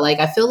 blah. Like,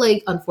 I feel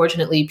like,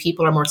 unfortunately,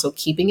 people are more so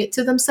keeping it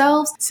to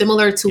themselves,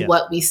 similar to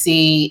what we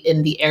see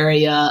in the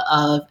area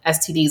of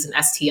STDs and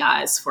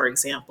STIs, for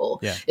example.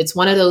 Yeah. It's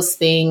one of those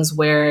things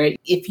where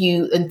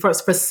and for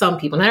some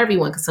people, not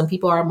everyone, because some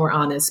people are more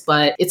honest,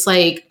 but it's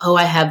like, oh,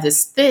 I have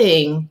this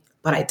thing,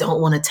 but I don't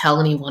want to tell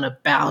anyone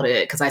about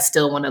it because I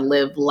still want to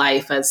live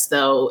life as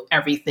though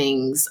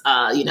everything's,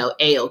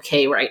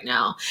 A-okay right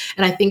now.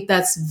 And I think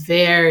that's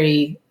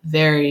very,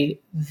 very,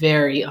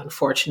 very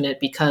unfortunate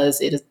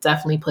because it is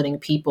definitely putting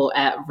people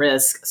at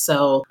risk.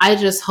 So I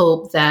just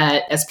hope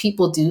that as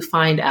people do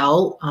find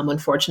out,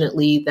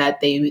 unfortunately, that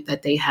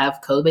they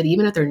have COVID,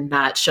 even if they're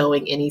not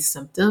showing any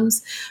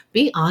symptoms,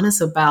 be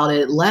honest about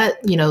it.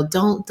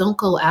 Don't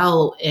go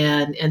out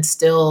and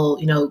still,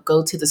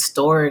 go to the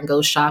store and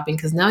go shopping,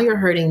 because now you're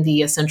hurting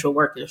the essential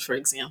workers, for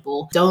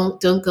example.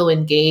 Don't go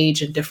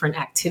engage in different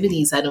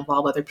activities that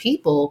involve other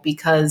people,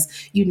 because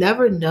you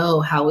never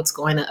know how it's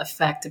going to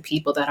affect the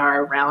people that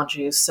are around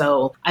you.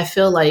 So I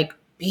feel like,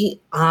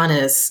 be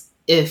honest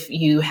if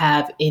you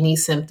have any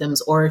symptoms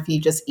or if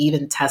you just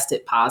even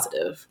tested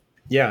positive.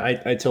 Yeah,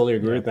 I totally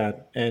agree with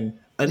that. And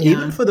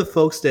even for the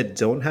folks that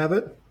don't have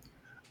it,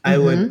 I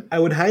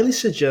would highly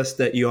suggest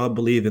that you all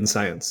believe in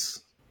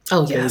science.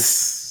 Oh,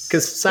 yes.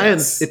 Because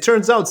science, It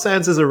turns out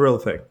science is a real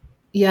thing.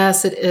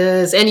 Yes, it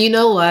is. And you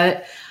know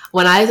what?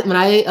 When I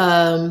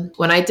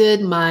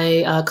did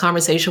my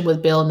conversation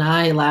with Bill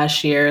Nye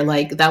last year,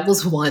 like, that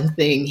was one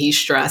thing he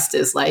stressed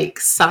is like,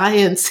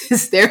 science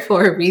is there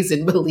for a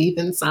reason. Believe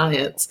in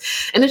science,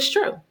 and it's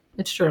true.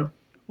 It's true.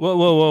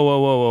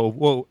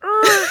 Whoa!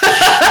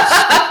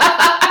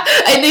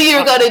 I knew you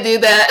were going to do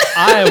that.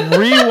 I am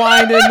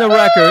rewinding the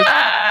record.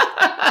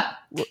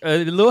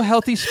 A little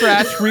healthy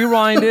scratch.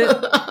 Rewind it.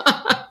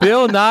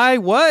 Bill Nye,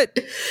 what?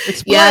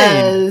 Explain.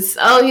 Yes.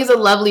 Oh, he's a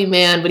lovely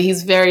man, but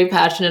he's very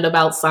passionate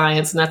about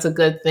science, and that's a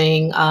good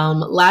thing.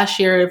 Last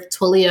year,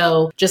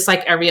 Twilio, just like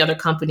every other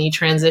company,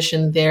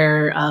 transitioned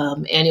their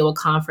annual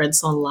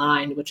conference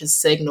online, which is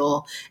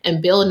Signal.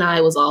 And Bill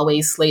Nye was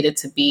always slated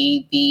to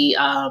be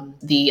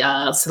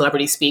the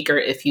celebrity speaker,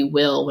 if you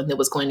will, when it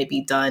was going to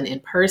be done in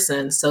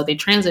person. So they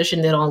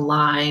transitioned it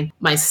online.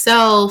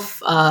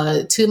 Myself,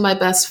 two of my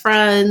best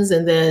friends,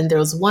 and then there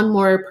was one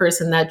more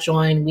person that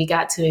joined. We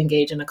got to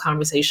engage in in a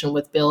conversation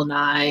with Bill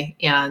Nye.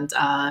 And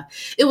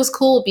it was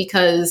cool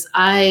because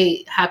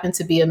I happen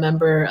to be a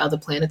member of the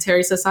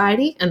Planetary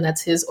Society, and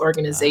that's his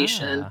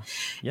organization.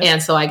 Yep.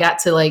 And so I got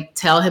to like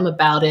tell him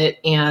about it.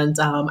 And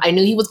I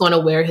knew he was going to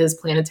wear his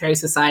Planetary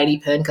Society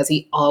pin because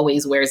he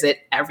always wears it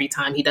every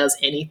time he does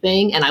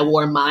anything. And I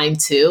wore mine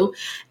too.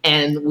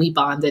 And we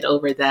bonded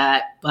over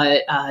that.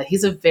 But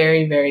he's a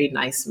very, very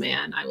nice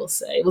man, I will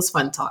say. It was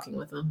fun talking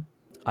with him.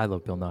 I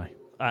love Bill Nye.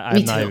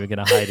 I'm not even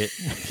going to hide it.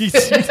 he's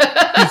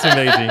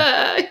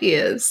amazing. He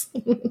is.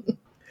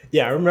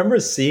 Yeah, I remember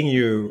seeing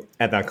you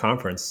at that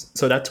conference.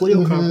 So that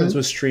Twilio conference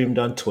was streamed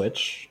on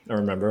Twitch, I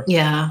remember.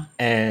 Yeah.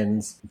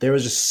 And there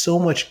was just so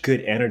much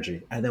good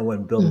energy. And then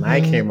when Bill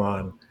Nye came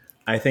on,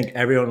 I think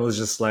everyone was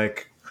just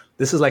like,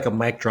 this is like a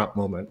mic drop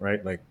moment,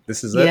 right? Like,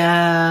 this is it.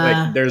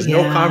 Yeah. Like, there's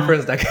no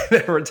conference that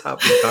can ever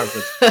top this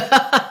conference.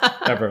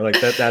 Ever.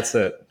 Like, that's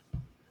it.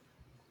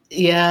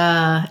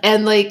 Yeah.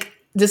 And like,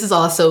 this is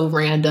also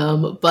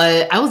random,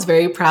 but I was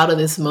very proud of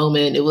this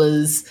moment. It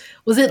was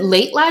it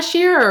late last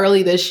year or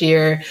early this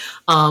year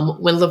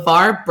when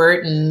LeVar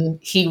Burton,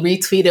 he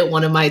retweeted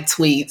one of my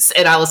tweets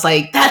and I was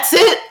like, that's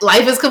it.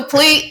 Life is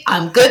complete.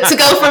 I'm good to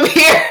go from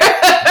here.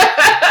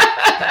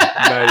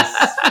 Nice.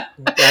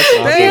 That's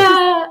awesome.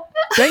 Yeah.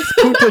 Thanks,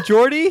 Punta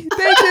Jordy.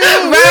 Thank you.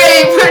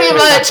 Right,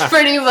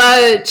 pretty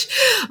much.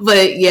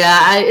 But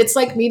yeah, it's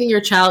like meeting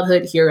your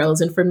childhood heroes.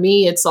 And for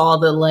me, it's all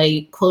the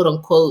like, quote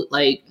unquote,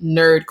 like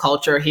nerd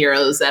culture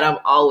heroes that I'm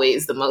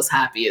always the most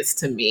happiest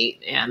to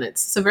meet. And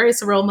it's a very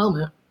surreal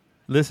moment.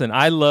 Listen,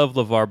 I love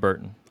LeVar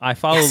Burton. I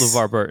follow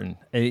LeVar Burton.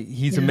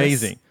 He's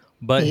amazing.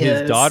 But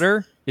his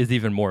daughter is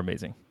even more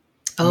amazing.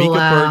 Oh, Mika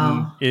wow.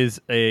 Burton is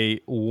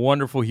a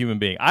wonderful human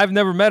being. I've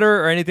never met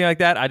her or anything like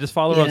that. I just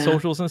follow her on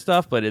socials and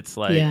stuff, but it's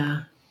like,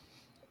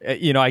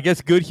 you know, I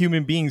guess good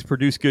human beings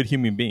produce good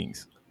human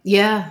beings.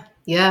 Yeah.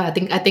 Yeah.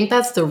 I think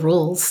that's the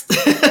rules.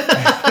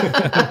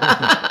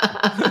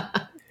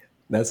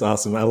 That's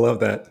awesome. I love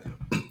that.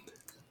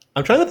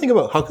 I'm trying to think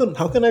about how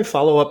can I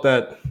follow up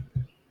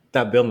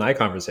that Bill Nye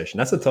conversation?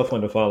 That's a tough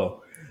one to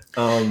follow.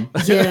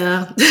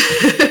 Yeah.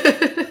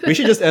 We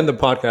should just end the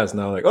podcast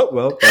now. Like, oh,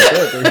 well,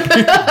 that's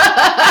it.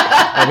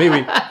 I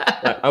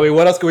mean,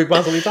 what else could we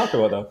possibly talk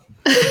about, though?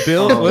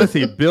 Bill, let's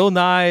see. Bill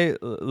Nye,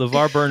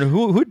 LeVar Burton.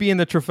 Who'd be in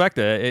the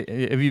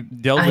trifecta? Have you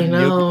dealt with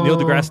Neil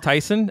deGrasse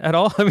Tyson at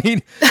all? I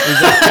mean,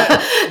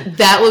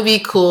 that would be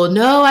cool.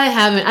 No, I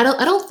haven't. I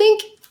don't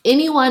think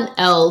anyone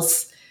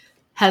else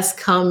has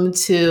come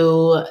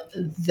to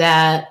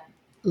that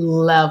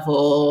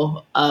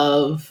level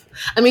of,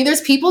 I mean,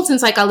 there's people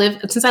since I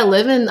live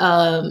in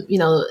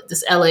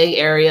this LA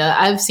area,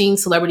 I've seen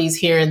celebrities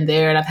here and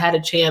there, and I've had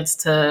a chance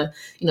to,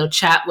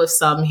 chat with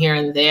some here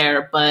and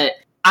there, but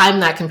I'm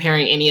not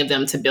comparing any of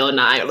them to Bill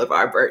Nye or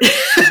LeVar Burton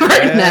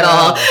at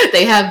all.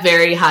 They have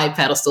very high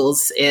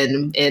pedestals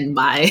in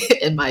my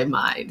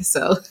mind.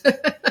 So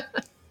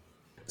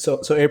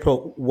So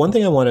April, one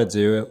thing I want to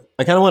do,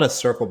 I kind of want to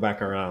circle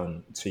back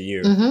around to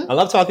you. I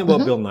love talking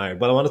about Bill Nye,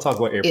 but I want to talk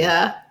about April.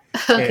 Yeah.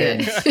 Okay.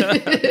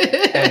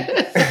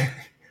 And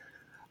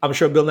I'm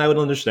sure Bill Nye would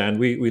understand.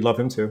 We love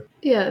him too.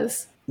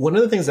 Yes. One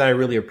of the things that I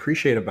really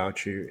appreciate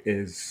about you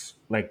is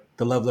like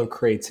the level of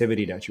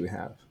creativity that you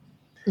have.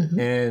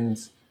 And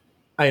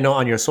I know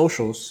on your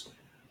socials,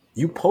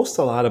 you post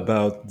a lot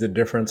about the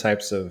different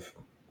types of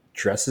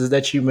dresses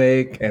that you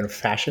make and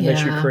fashion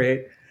that you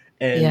create.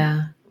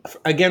 And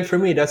again, for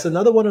me, that's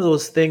another one of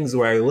those things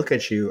where I look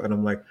at you and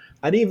I'm like,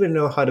 I didn't even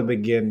know how to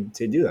begin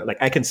to do that. Like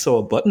I can sew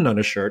a button on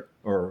a shirt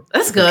or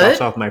that's it good.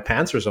 drops off my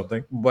pants or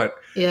something. But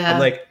I'm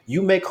like,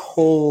 you make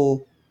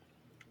whole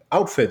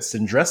outfits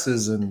and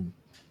dresses and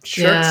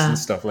shirts and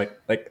stuff. Like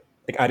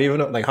I don't even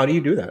know. Like, how do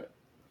you do that?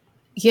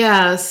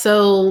 Yeah.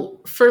 So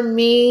for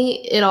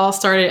me, it all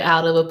started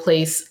out of a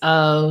place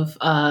of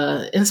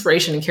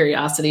inspiration and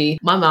curiosity.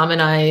 My mom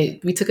and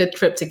we took a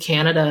trip to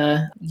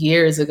Canada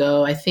years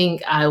ago. I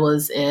think I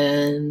was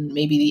in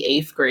maybe the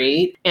 8th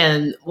grade.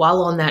 And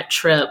while on that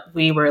trip,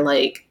 we were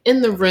like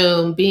in the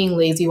room being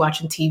lazy,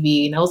 watching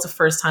TV. And that was the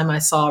first time I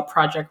saw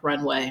Project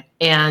Runway.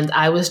 And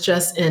I was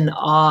just in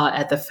awe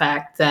at the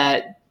fact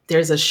that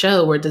there's a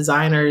show where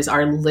designers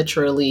are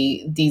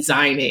literally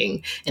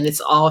designing and it's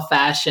all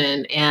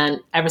fashion. And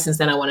ever since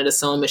then, I wanted a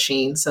sewing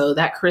machine. So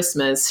that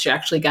Christmas, she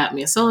actually got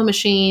me a sewing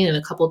machine and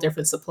a couple of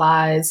different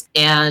supplies.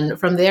 And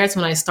from there, it's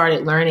when I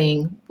started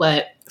learning.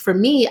 But for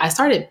me, I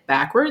started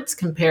backwards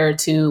compared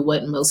to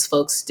what most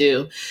folks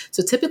do.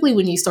 So typically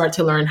when you start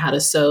to learn how to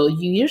sew,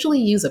 you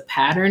usually use a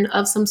pattern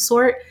of some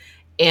sort.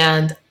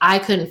 And I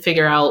couldn't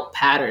figure out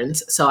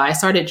patterns. So I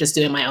started just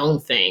doing my own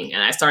thing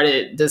and I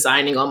started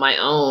designing on my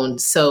own.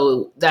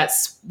 So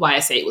that's why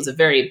I say it was a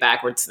very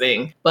backwards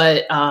thing.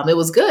 But it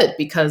was good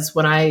because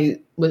when I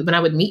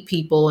would meet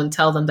people and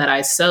tell them that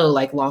I sew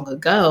like long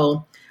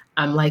ago,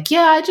 I'm like,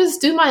 yeah, I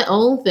just do my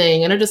own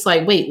thing. And they're just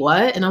like, wait,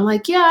 what? And I'm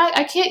like, yeah,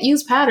 I can't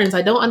use patterns.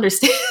 I don't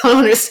understand. I don't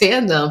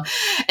understand them.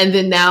 And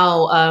then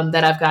now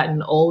that I've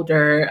gotten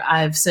older,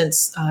 I've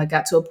since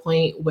got to a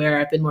point where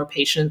I've been more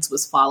patient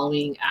with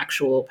following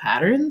actual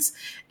patterns.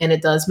 And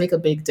it does make a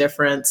big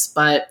difference.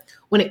 But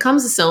when it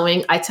comes to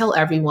sewing, I tell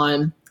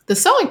everyone the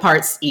sewing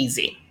part's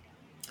easy.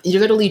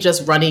 You're literally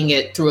just running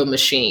it through a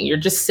machine. You're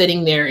just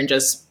sitting there and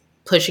just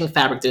pushing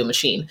fabric through a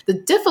machine. The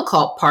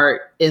difficult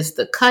part is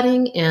the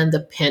cutting and the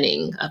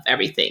pinning of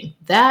everything.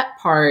 That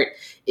part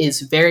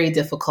is very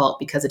difficult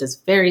because it is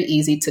very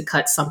easy to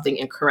cut something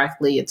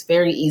incorrectly. It's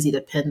very easy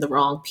to pin the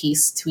wrong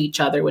piece to each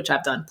other, which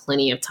I've done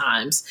plenty of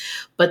times.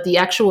 But the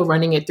actual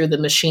running it through the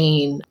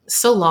machine,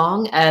 so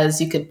long as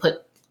you can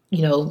put,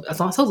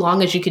 so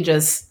long as you can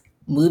just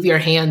move your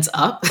hands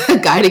up,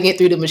 guiding it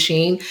through the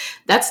machine.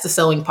 That's the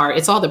sewing part.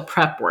 It's all the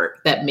prep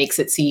work that makes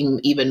it seem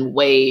even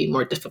way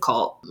more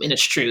difficult. And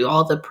it's true.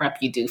 All the prep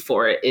you do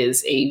for it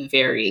is a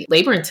very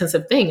labor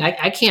intensive thing.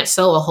 I can't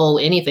sew a whole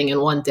anything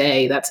in one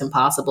day. That's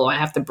impossible. I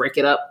have to break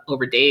it up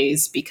over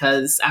days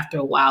because after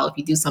a while, if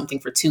you do something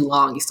for too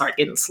long, you start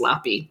getting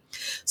sloppy.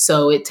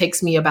 So it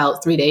takes me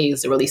about 3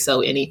 days to really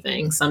sew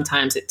anything.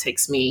 Sometimes it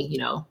takes me,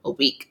 a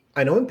week.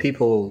 I know when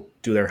people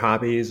do their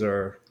hobbies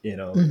or,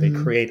 they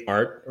create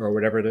art or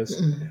whatever it is,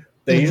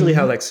 they usually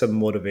have like some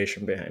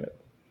motivation behind it,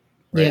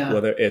 right? Yeah.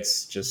 Whether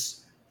it's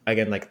just,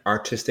 again, like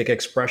artistic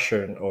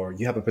expression, or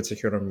you have a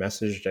particular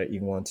message that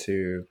you want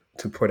to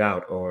put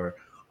out, or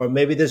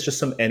maybe there's just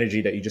some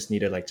energy that you just need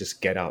to like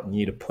just get out and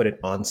you need to put it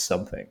on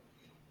something.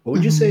 What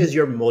would you say is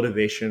your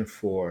motivation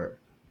for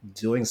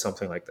doing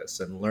something like this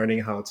and learning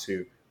how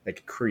to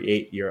like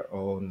create your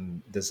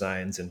own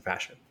designs in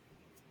fashion?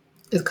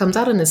 It comes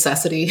out of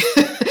necessity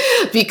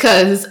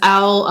because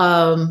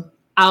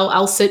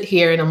I'll sit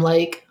here and I'm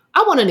like,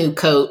 I want a new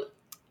coat.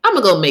 I'm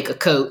gonna go make a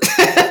coat.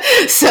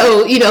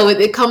 So,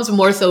 it comes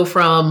more so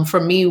from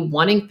me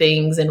wanting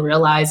things and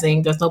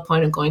realizing there's no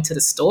point in going to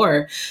the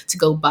store to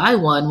go buy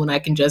one when I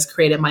can just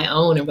create it my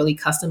own and really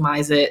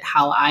customize it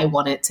how I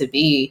want it to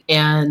be.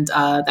 And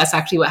that's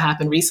actually what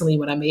happened recently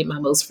when I made my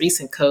most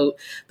recent coat.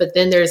 But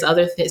then there's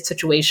other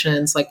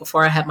situations, like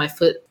before I had my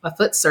foot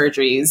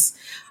surgeries,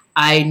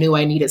 I knew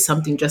I needed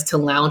something just to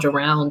lounge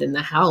around in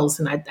the house.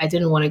 And I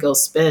didn't want to go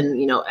spend,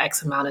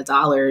 X amount of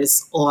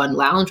dollars on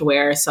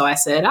loungewear. So I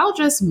said, I'll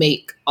just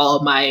make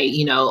all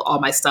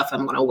my stuff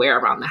I'm going to wear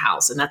around the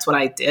house. And that's what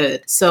I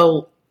did.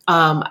 So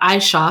I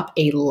shop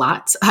a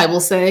lot, I will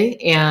say.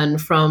 And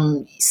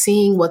from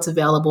seeing what's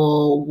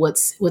available,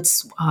 what's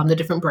the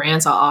different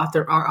brands are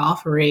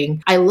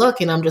offering, I look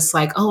and I'm just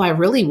like, oh, I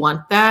really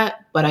want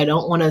that, but I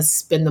don't want to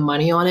spend the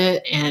money on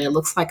it. And it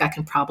looks like I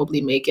can probably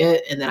make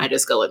it. And then I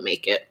just go and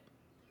make it.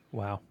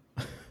 Wow.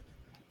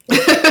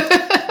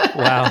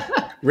 Wow.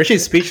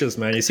 Richie's speechless,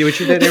 man. You see what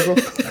you did, April?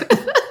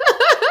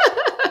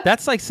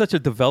 That's like such a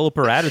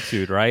developer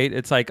attitude, right?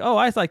 It's like, oh,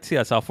 I like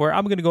CS software.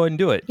 I'm going to go ahead and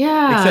do it.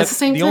 Yeah, it's the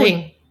same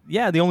thing.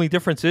 The only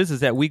difference is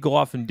that we go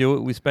off and do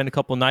it. We spend a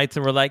couple nights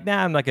and we're like,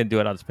 nah, I'm not going to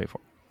do it. I'll just pay for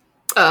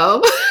it.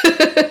 Oh,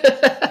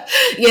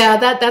 yeah,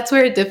 that's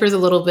where it differs a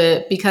little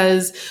bit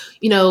because,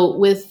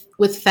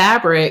 with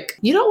fabric,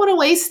 you don't want to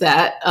waste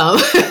that.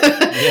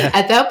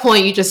 At that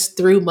point, you just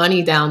threw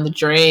money down the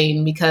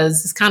drain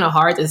because it's kind of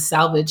hard to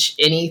salvage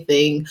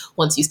anything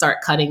once you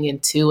start cutting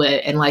into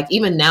it. And like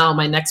even now,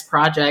 my next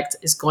project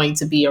is going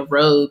to be a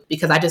robe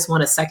because I just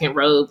want a second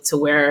robe to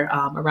wear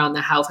around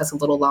the house that's a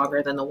little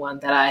longer than the one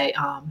that I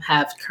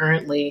have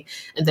currently.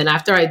 And then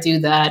after I do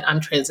that,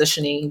 I'm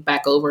transitioning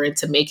back over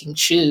into making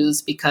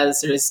shoes because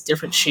there's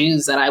different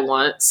shoes that I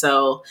want.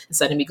 So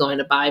instead of me going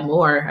to buy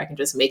more, I can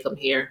just make them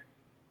here.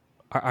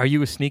 Are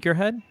you a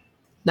sneakerhead?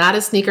 Not a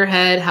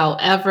sneakerhead.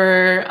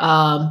 However,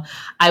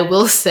 I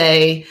will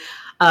say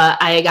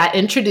I got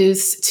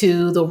introduced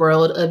to the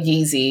world of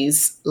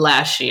Yeezys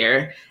last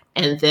year.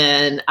 And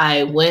then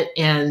I went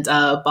and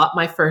bought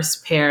my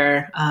first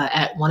pair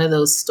at one of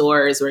those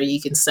stores where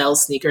you can sell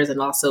sneakers and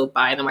also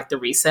buy them, like the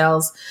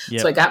resales.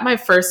 Yep. So I got my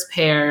first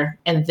pair.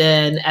 And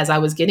then as I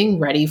was getting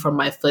ready for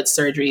my foot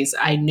surgeries,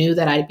 I knew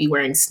that I'd be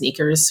wearing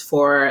sneakers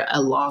for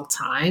a long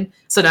time.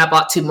 So then I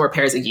bought 2 more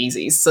pairs of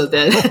Yeezys. So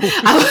then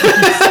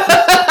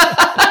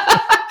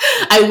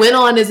I went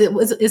on, is it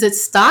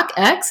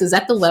StockX? Is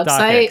that the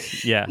website?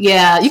 StockX, yeah.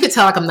 Yeah, you could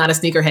tell like I'm not a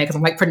sneakerhead because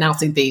I'm like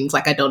pronouncing things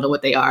like I don't know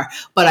what they are.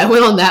 But I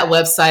went on that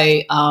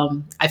website.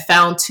 I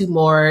found 2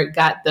 more,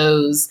 got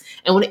those.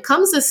 And when it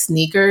comes to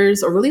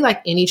sneakers or really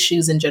like any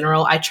shoes in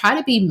general, I try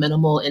to be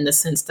minimal in the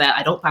sense that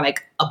I don't buy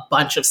like a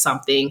bunch of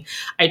something.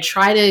 I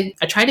try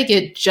to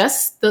get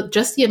just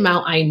the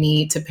amount I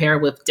need to pair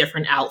with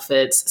different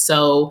outfits.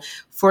 So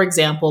for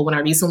example, when I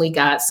recently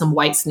got some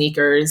white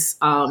sneakers,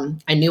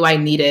 I knew I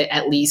needed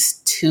at least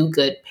 2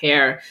 good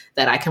pair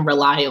that I can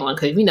rely on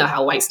because we know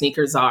how white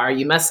sneakers are.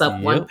 You mess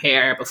up one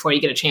pair before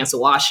you get a chance to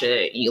wash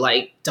it, you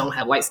like don't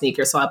have white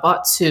sneakers. So I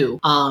bought 2.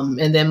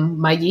 And then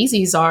my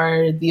Yeezys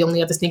are the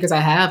only other sneakers I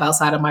have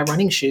outside of my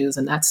running shoes,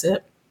 and that's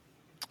it.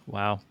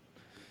 Wow.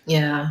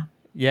 Yeah.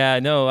 Yeah,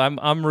 no,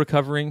 I'm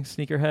recovering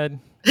sneakerhead.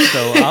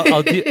 So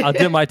I'll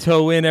dip my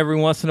toe in every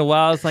once in a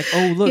while. It's like,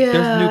 oh look, there's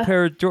a new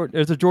pair of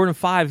there's a Jordan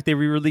 5 they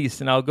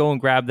re-released, and I'll go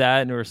and grab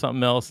that or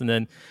something else, and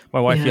then my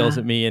wife yells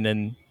at me, and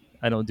then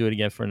I don't do it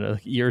again for another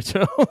year or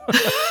so.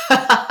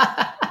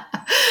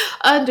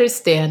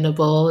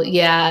 Understandable.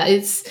 Yeah,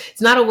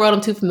 it's not a world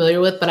I'm too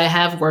familiar with, but I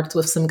have worked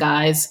with some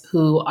guys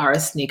who are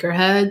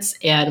sneakerheads.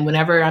 And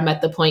whenever I'm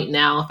at the point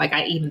now, if like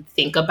I even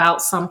think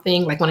about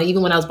something, like when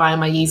I was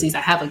buying my Yeezys, I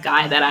have a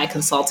guy that I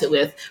consulted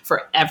with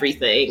for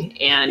everything.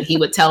 And he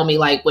would tell me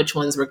like which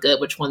ones were good,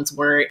 which ones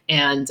weren't.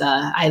 And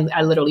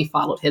I literally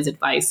followed his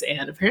advice.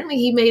 And apparently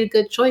he made a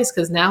good choice,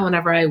 because now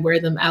whenever I wear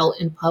them out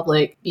in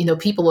public, you know,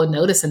 people will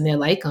notice and they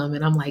like them.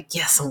 And I'm like,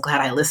 yes, I'm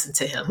glad I listened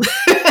to him.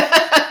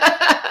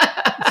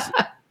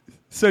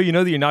 So, you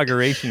know, the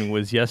inauguration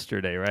was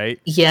yesterday, right?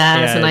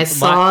 Yes, and I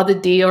saw the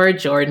Dior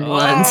Jordan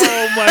ones.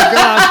 Oh, my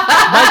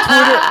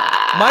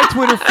gosh. My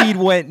Twitter feed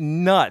went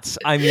nuts.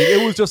 I mean,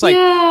 it was just like,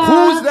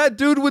 who's that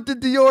dude with the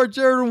Dior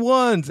Jordan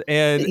ones?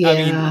 And, I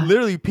mean,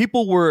 literally,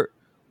 people were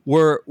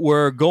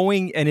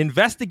going and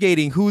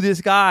investigating who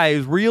this guy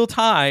is real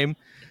time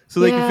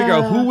so they could figure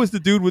out who was the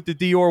dude with the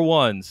Dior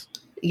ones.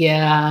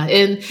 Yeah,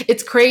 and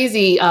it's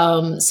crazy.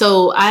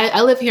 So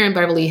I live here in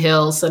Beverly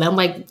Hills, and I'm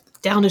like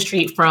down the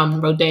street from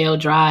Rodeo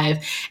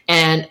Drive,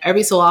 and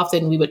every so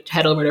often we would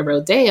head over to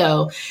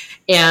Rodeo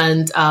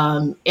and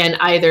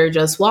either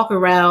just walk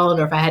around,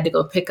 or if I had to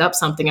go pick up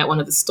something at one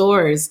of the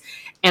stores.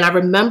 And I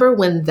remember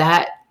when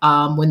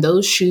when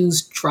those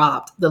shoes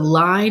dropped, the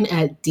line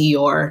at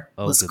Dior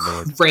was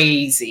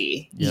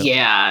crazy. Yep.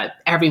 Yeah,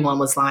 everyone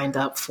was lined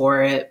up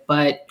for it.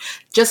 But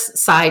just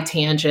side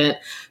tangent,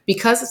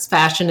 because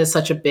fashion is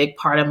such a big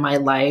part of my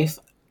life,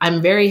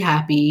 I'm very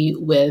happy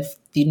with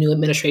the new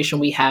administration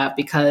we have,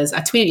 because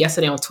I tweeted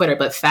yesterday on Twitter,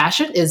 but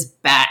fashion is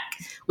back,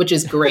 which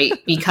is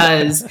great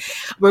because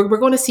we're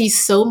going to see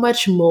so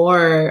much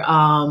more,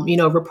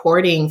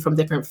 reporting from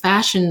different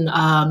fashion,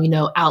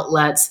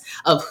 outlets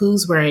of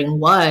who's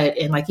wearing what.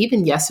 And like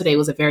even yesterday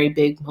was a very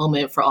big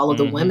moment for all of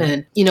the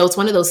women. You know, it's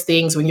one of those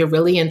things when you're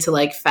really into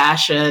like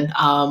fashion,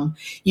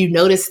 you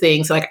notice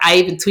things. Like I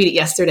even tweeted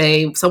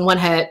yesterday,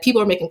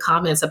 people were making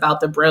comments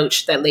about the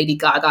brooch that Lady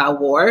Gaga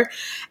wore.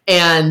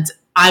 And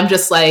I'm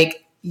just like,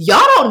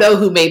 y'all don't know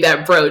who made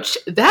that brooch.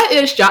 That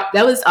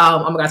was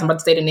oh my gosh, I'm about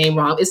to say the name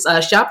wrong. It's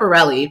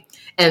Schiaparelli,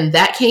 and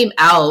that came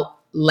out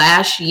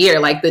last year,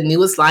 like the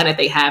newest line that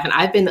they have. And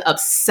I've been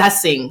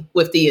obsessing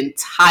with the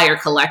entire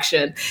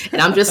collection.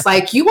 And I'm just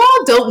like, you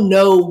all don't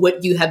know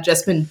what you have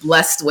just been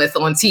blessed with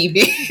on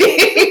TV.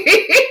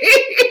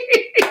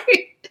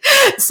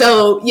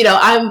 So, you know,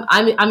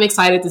 I'm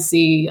excited to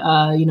see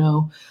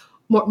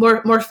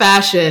more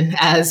fashion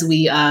as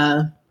we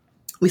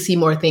see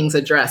more things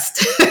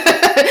addressed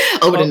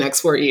over the next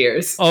 4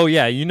 years. Oh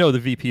yeah, you know the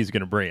VP is going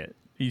to bring it.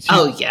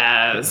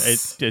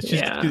 Yes,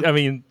 I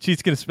mean,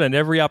 she's going to spend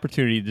every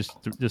opportunity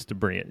just to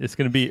bring it. It's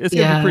going to be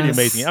pretty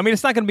amazing. I mean,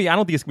 it's not going to be. I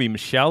don't think it's going to be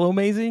Michelle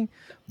amazing,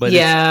 but it's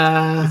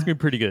going to be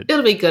pretty good.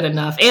 It'll be good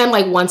enough. And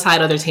like one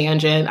side other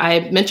tangent,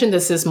 I mentioned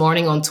this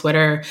morning on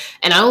Twitter,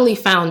 and I only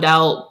found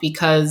out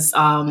because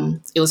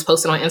it was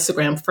posted on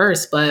Instagram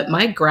first. But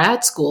my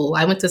grad school,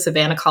 I went to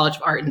Savannah College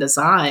of Art and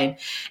Design,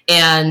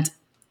 and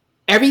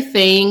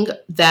everything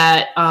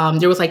that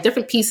there was like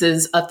different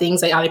pieces of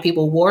things that either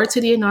people wore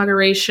to the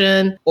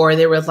inauguration, or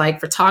there was like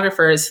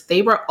photographers.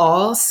 They were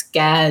all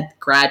SCAD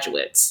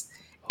graduates.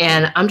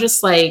 And I'm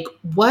just like,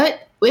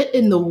 what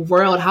in the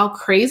world? How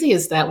crazy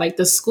is that? Like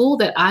the school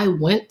that I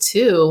went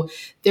to,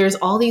 there's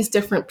all these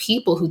different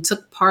people who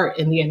took part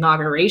in the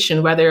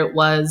inauguration, whether it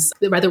was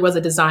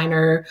a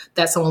designer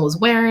that someone was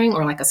wearing,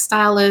 or like a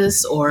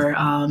stylist, or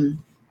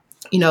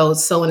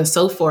so on and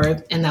so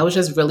forth. And that was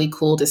just really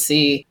cool to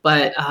see.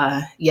 But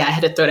I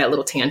had to throw that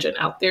little tangent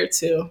out there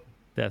too.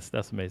 That's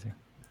amazing.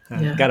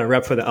 Got to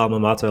rep for the alma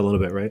mater a little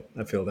bit, right?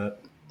 I feel that.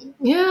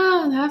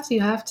 Yeah,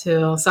 you have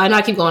to. So I know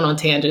I keep going on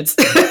tangents.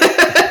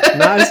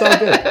 No, it's all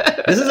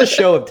good. This is a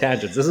show of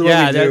tangents. This is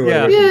what we do.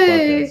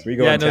 We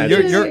go on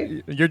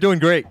tangents. You're doing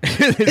great.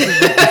 This is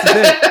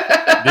it.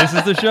 This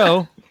is the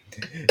show.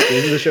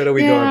 This is the show that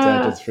we go on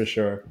tangents for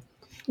sure.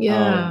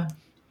 Yeah.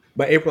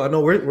 But April, I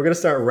know we're going to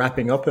start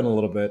wrapping up in a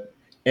little bit,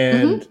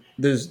 and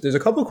there's a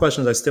couple of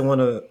questions I still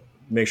want to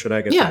make sure that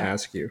I get to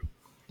ask you,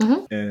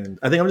 and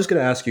I think I'm just going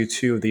to ask you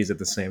two of these at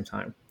the same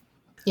time.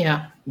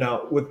 Yeah.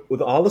 Now,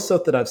 with all the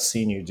stuff that I've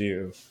seen you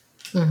do,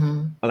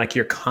 like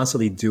you're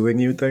constantly doing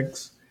new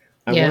things,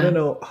 I want to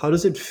know, how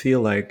does it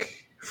feel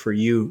like for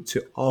you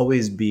to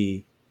always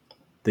be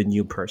the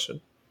new person?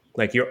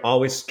 Like you're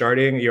always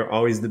starting, you're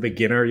always the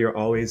beginner, you're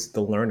always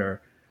the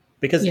learner,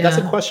 because that's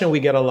a question we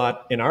get a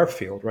lot in our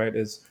field, right?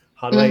 Is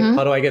how do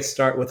I get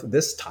started with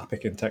this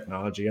topic in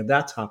technology and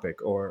that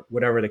topic, or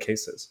whatever the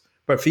case is?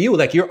 But for you,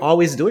 like you're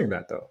always doing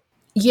that though.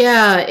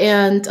 Yeah.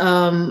 And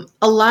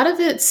a lot of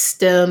it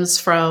stems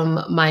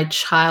from my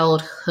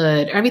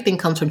childhood. Everything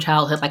comes from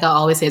childhood. Like I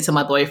always say to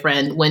my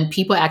boyfriend, when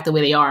people act the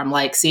way they are, I'm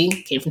like, see,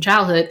 came from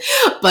childhood.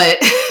 But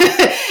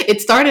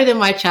it started in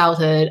my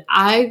childhood.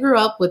 I grew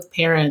up with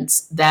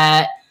parents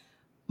that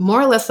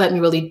more or less let me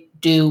really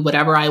do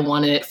whatever I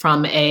wanted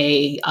from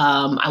I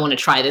want to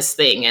try this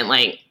thing. And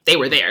like, they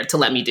were there to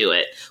let me do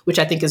it, which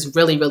I think is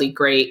really, really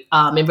great.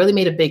 It really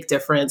made a big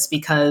difference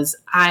because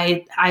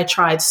I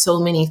tried so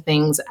many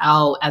things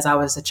out as I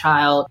was a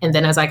child. And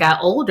then as I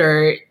got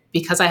older,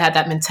 because I had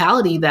that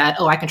mentality that,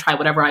 oh, I can try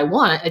whatever I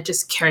want, it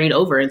just carried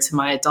over into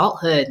my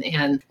adulthood.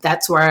 And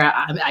that's where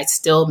I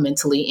still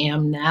mentally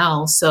am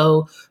now.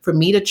 So for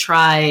me to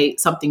try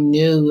something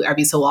new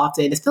every so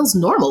often, it feels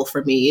normal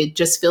for me. It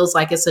just feels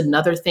like it's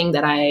another thing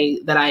that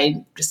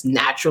I just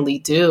naturally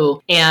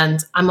do.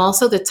 And I'm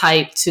also the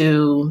type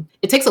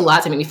it takes a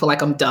lot to make me feel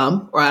like I'm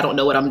dumb or I don't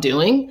know what I'm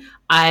doing.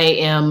 I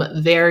am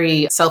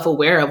very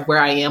self-aware of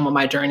where I am on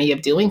my journey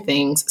of doing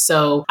things.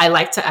 So I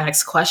like to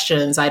ask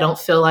questions. I don't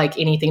feel like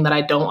anything that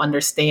I don't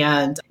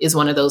understand is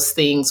one of those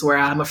things where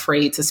I'm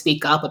afraid to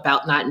speak up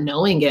about not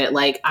knowing it.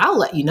 Like, I'll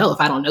let you know if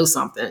I don't know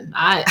something.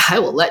 I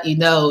will let you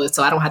know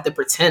so I don't have to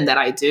pretend that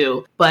I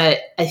do. But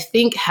I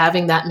think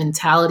having that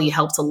mentality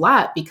helps a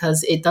lot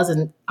because it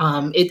doesn't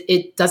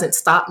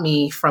stop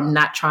me from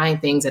not trying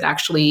things. It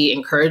actually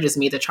encourages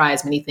me to try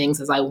as many things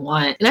as I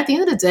want. And at the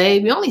end of the day,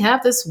 we only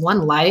have this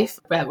one life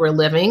that we're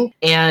living.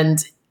 And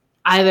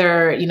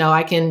either,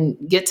 I can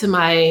get to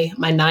my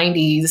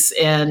 90s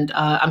and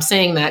I'm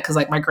saying that because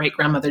like my great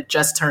grandmother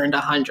just turned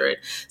 100.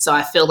 So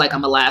I feel like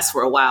I'm gonna last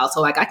for a while.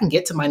 So like I can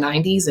get to my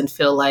 90s and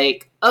feel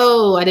like,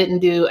 oh, I didn't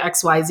do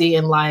XYZ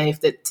in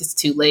life, that it's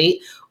too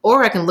late.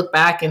 Or I can look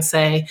back and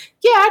say,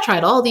 yeah, I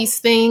tried all these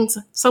things.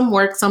 Some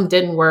worked, some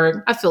didn't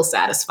work. I feel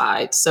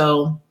satisfied.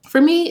 So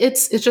for me,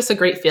 it's just a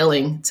great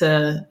feeling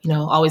to,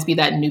 always be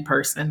that new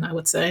person, I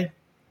would say.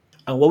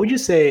 What would you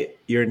say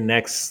your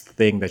next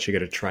thing that you're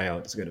going to try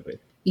out is going to be?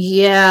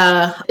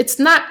 Yeah, it's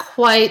not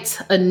quite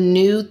a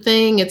new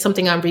thing. It's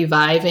something I'm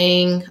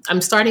reviving. I'm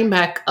starting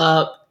back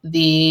up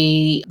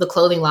the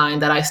clothing line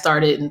that I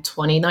started in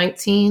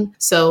 2019.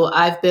 So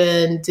I've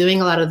been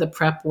doing a lot of the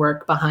prep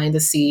work behind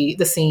the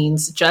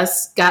scenes.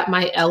 Just got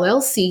my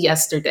LLC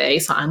yesterday,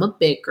 so I'm a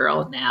big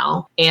girl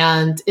now.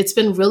 And it's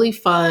been really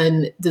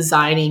fun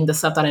designing the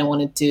stuff that I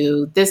want to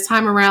do. This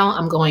time around,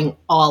 I'm going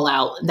all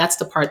out. And that's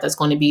the part that's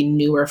going to be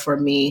newer for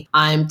me.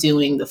 I'm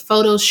doing the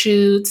photo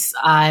shoots.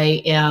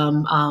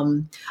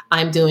 I'm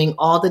doing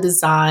all the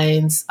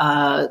designs,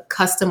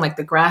 custom, like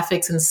the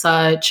graphics and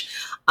such.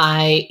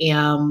 I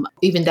am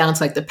even down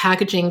to like the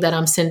packaging that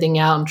I'm sending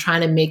out. I'm trying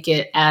to make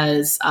it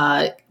as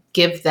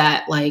give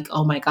that like,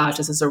 oh my gosh,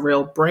 this is a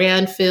real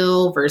brand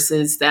feel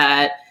versus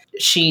that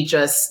she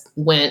just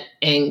went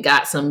and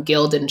got some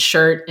Gildan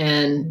shirt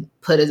and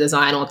put a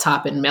design on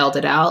top and mailed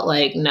it out.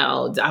 Like,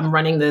 no, I'm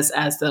running this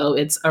as though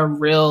it's a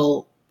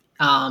real,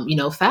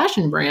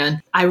 fashion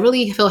brand. I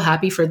really feel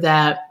happy for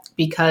that.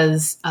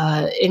 Because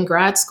in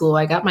grad school,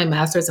 I got my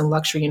master's in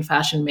luxury and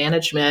fashion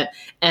management,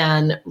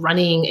 and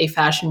running a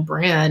fashion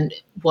brand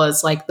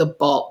was like the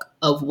bulk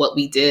of what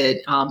we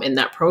did in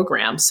that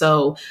program.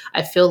 So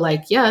I feel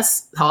like,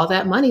 yes, all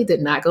that money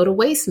did not go to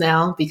waste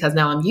now because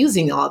now I'm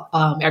using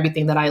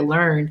everything that I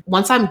learned.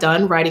 Once I'm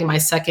done writing my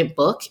second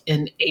book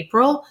in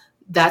April,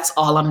 that's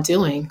all I'm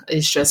doing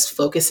is just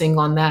focusing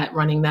on that,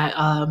 running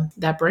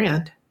that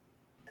brand.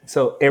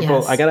 So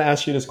April, Yes. I got to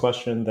ask you this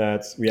question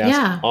that we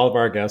ask all of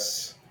our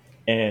guests.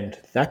 And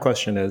that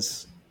question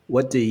is,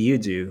 what do you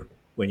do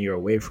when you're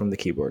away from the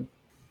keyboard?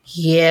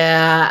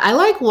 Yeah, I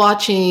like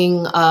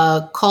watching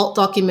cult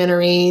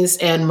documentaries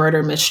and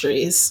murder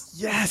mysteries.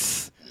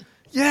 Yes.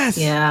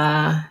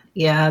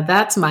 Yeah,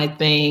 that's my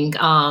thing.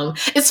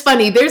 It's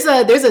funny. There's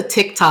a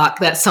TikTok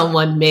that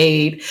someone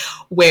made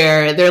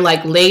where they're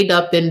like laid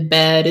up in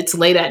bed. It's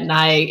late at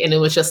night, and it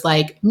was just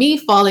like me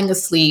falling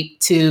asleep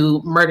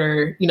to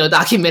murder,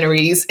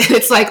 documentaries. And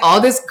it's like all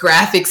this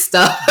graphic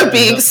stuff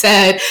being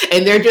said,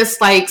 and they're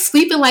just like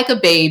sleeping like a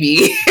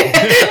baby.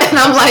 and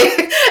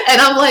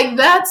I'm like,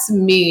 that's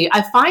me.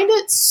 I find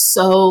it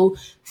so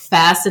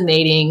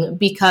fascinating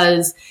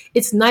because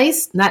it's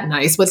nice, not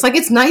nice, but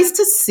it's nice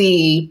to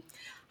see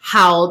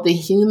how the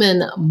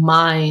human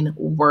mind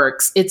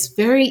works. It's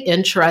very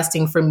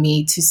interesting for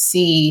me to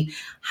see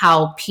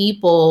how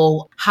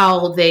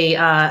they,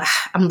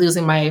 I'm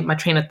losing my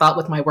train of thought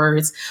with my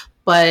words,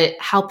 but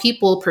how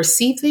people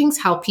perceive things,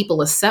 how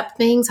people accept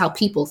things, how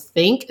people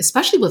think,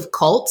 especially with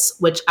cults,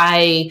 which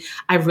I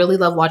really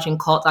love watching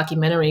cult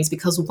documentaries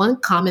because one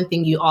common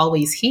thing you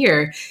always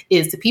hear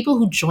is the people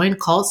who join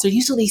cults are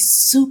usually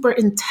super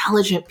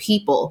intelligent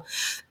people.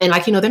 And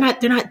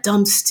they're not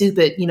dumb,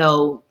 stupid,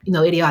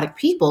 idiotic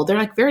people. They're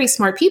like very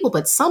smart people,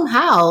 but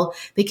somehow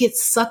they get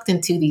sucked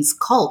into these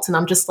cults. And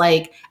I'm just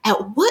like, at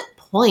what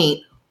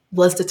point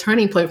was the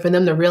turning point for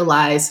them to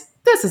realize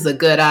this is a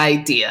good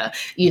idea,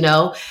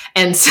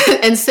 and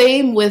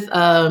same with,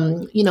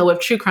 with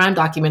true crime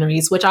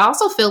documentaries, which I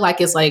also feel like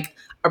is like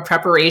a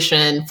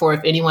preparation for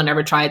if anyone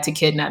ever tried to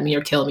kidnap me or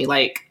kill me,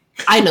 like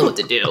I know what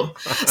to do.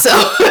 So,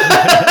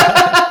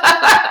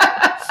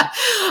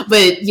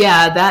 but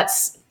yeah,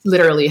 that's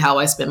literally how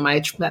I spend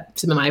my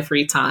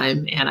free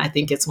time. And I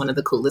think it's one of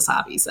the coolest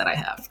hobbies that I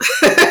have.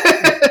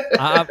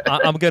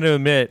 I'm going to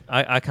admit,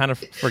 I kind of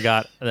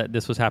forgot that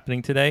this was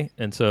happening today.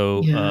 And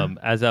so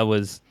as I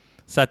was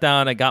sat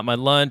down, I got my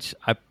lunch,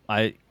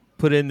 I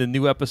put in the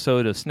new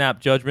episode of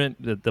Snap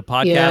Judgment, the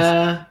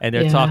podcast, and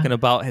they're talking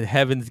about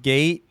Heaven's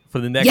Gate for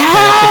the next 10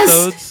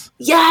 episodes.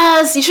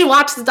 Yes, you should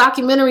watch the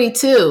documentary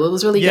too. It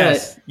was really good.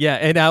 Yeah,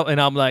 and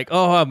I'm like,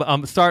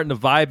 I'm starting to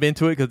vibe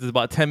into it because it's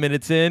about 10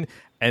 minutes in,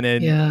 and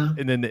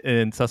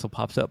then Cecil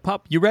pops up.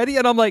 Pop, you ready?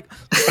 And I'm like,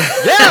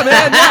 yeah,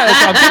 man,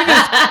 yeah.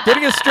 I'm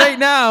getting it straight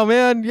now,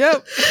 man.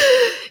 Yep.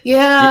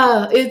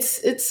 Yeah,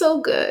 it's so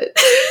good.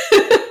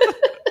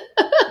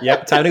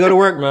 Yep, time to go to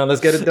work, man.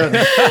 Let's get it done.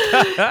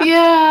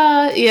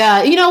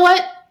 Yeah. You know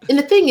what? And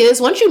the thing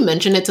is, once you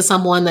mention it to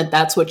someone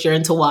that's what you're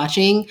into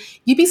watching,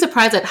 you'd be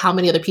surprised at how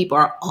many other people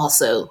are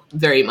also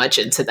very much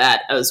into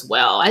that as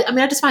well. I mean,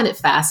 I just find it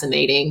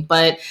fascinating.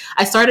 But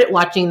I started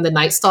watching the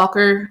Night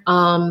Stalker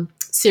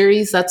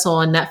series that's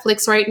on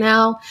Netflix right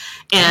now.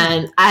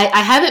 And I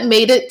haven't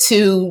made it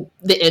to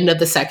the end of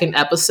the second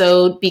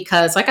episode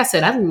because, like I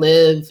said, I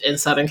live in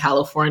Southern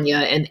California,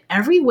 and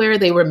everywhere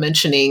they were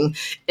mentioning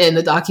in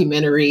the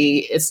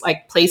documentary, it's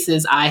like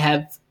places I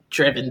have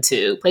driven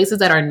to, places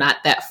that are not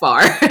that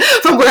far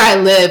from where I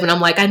live. And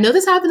I'm like, I know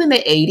this happened in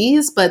the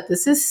 80s, but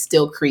this is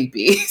still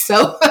creepy.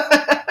 So,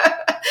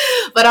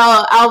 but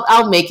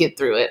I'll make it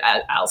through it,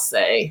 I'll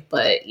say.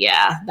 But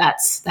yeah,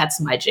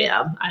 that's my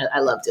jam. I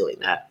love doing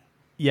that.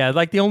 Yeah,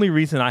 like the only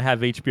reason I have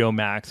HBO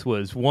Max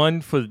was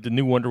one for the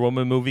new Wonder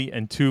Woman movie,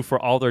 and two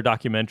for all their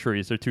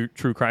documentaries, their two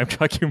true crime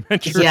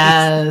documentaries.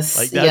 Yes,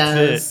 like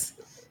that's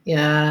it.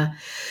 Yeah.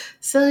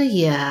 So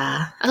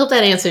yeah, I hope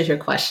that answers your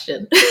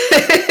question.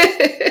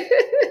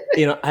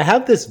 I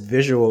have this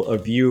visual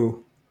of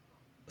you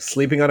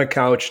sleeping on a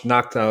couch,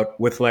 knocked out,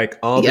 with like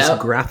all this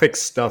graphic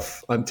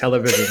stuff on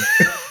television.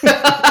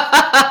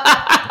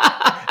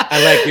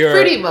 And like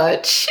pretty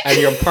much. And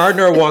your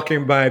partner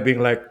walking by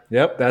being like,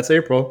 yep, that's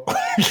April.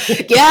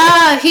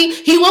 Yeah,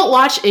 he won't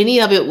watch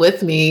any of it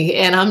with me.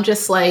 And I'm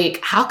just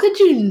like, how could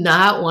you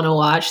not want to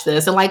watch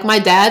this? And like my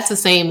dad's the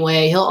same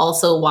way. He'll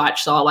also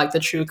watch all like the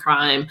true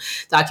crime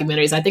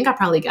documentaries. I think I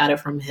probably got it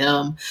from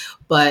him.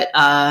 But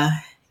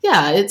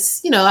yeah,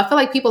 it's, I feel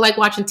like people like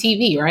watching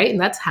TV, right?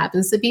 And that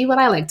happens to be what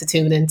I like to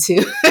tune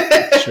into.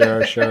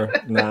 Sure.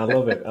 Nah, I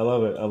love it.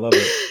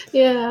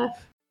 Yeah.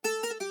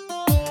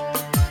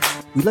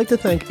 We'd like to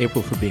thank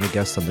April for being a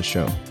guest on the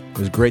show. It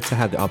was great to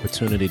have the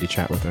opportunity to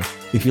chat with her.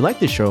 If you like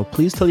the show,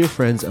 please tell your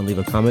friends and leave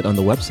a comment on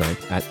the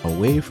website at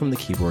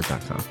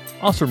awayfromthekeyboard.com.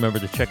 Also remember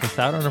to check us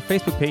out on our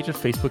Facebook page at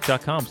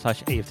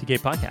facebook.com/AFTK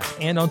Podcast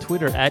and on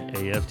Twitter at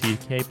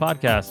AFTK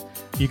Podcast.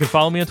 You can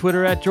follow me on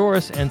Twitter at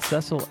Joris and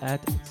Cecil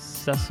at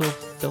Cecil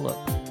Phillip.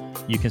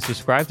 You can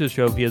subscribe to the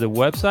show via the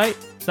website,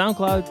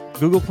 SoundCloud,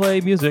 Google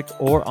Play Music,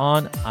 or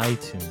on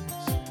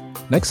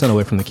iTunes. Next on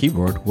Away from the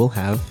Keyboard, we'll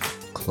have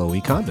Chloe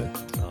Condon.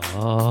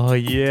 Oh,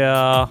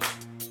 yeah.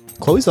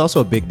 Chloe's also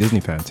a big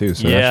Disney fan, too.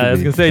 So yeah, I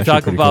was going to say,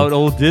 talk about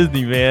old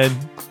Disney, man.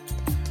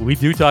 We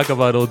do talk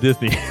about old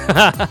Disney.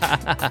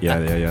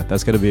 Yeah.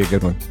 That's going to be a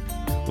good one.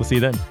 We'll see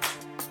you then.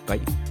 Bye.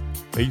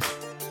 Peace.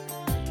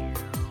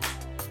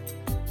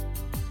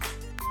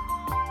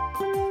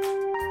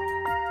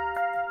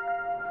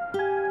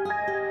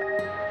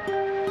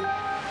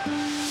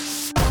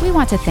 We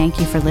want to thank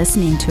you for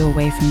listening to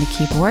Away from the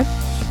Keyboard.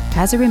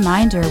 As a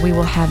reminder, we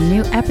will have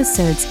new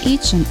episodes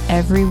each and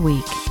every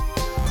week.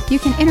 You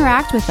can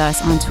interact with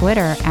us on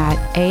Twitter at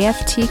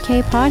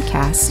AFTK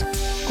Podcast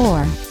or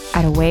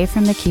at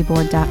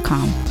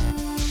awayfromthekeyboard.com.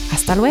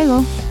 Hasta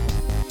luego.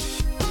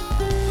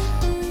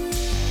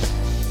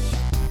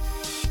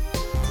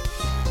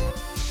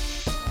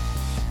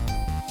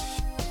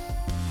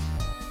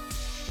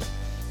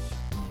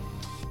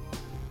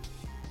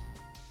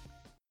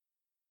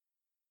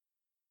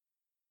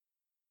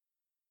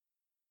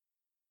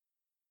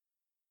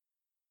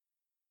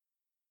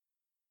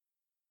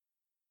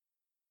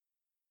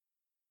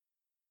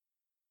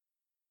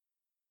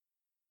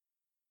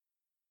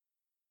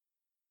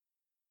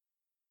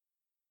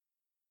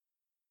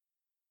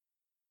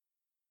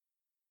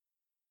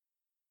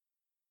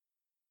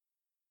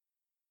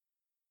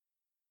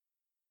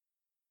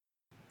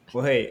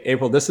 Well, hey,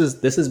 April, this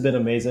has been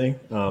amazing.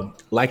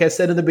 Like I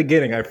said in the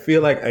beginning, I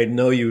feel like I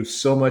know you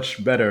so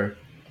much better.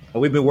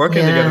 We've been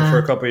working together for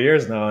a couple of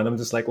years now, and I'm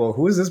just like, well,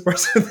 who is this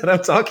person that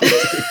I'm talking to?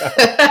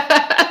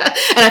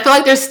 And I feel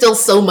like there's still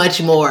so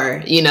much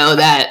more,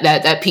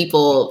 that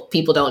people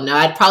don't know.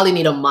 I'd probably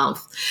need a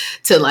month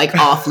to like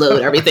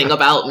offload everything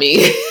about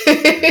me.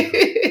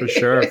 For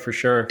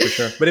sure.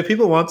 But if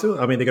people want to,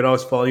 I mean, they could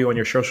always follow you on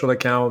your social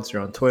accounts.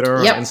 You're on Twitter,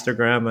 on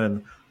Instagram,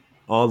 and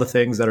all the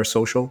things that are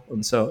social.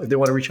 And so if they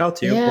want to reach out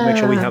to you, we'll make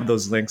sure we have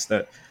those links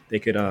that they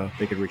could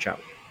reach out.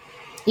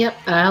 Yep,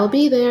 I'll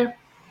be there.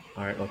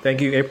 All right. Well,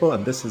 thank you, April.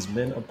 And this has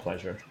been a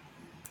pleasure.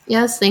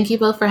 Yes, thank you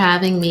both for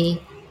having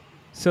me.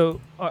 So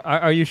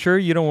are you sure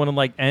you don't want to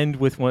like end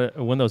with one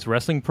of those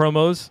wrestling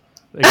promos?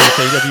 They're going to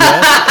say WS?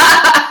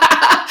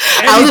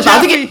 I was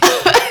about to get...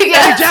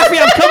 Andy Jaffe,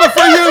 I'm coming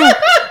for you.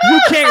 You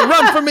can't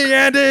run from me,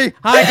 Andy.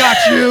 I got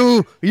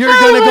you. You're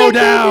going to go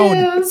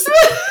down.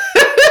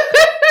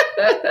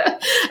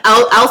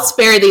 I'll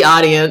spare the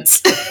audience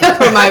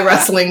for my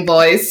wrestling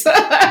voice.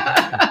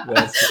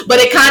 But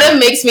it kind of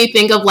makes me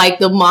think of like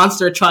the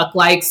monster truck,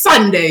 like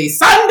Sunday.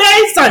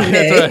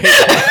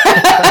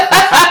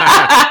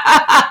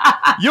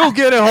 You'll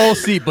get a whole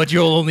seat, but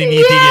you'll only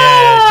need the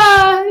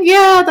edge.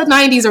 Yeah, the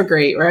 90s are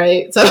great,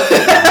 right? So,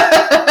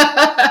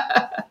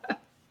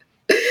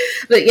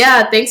 but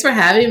yeah, thanks for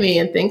having me,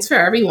 and thanks for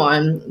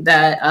everyone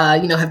that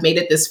have made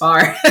it this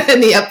far in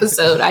the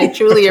episode. I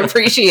truly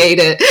appreciate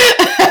it.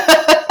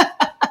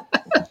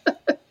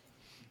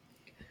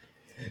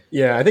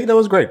 Yeah, I think that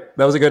was great.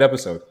 That was a good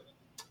episode.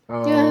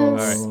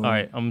 Yes. All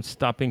right. I'm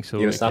stopping so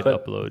we can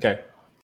upload. Okay.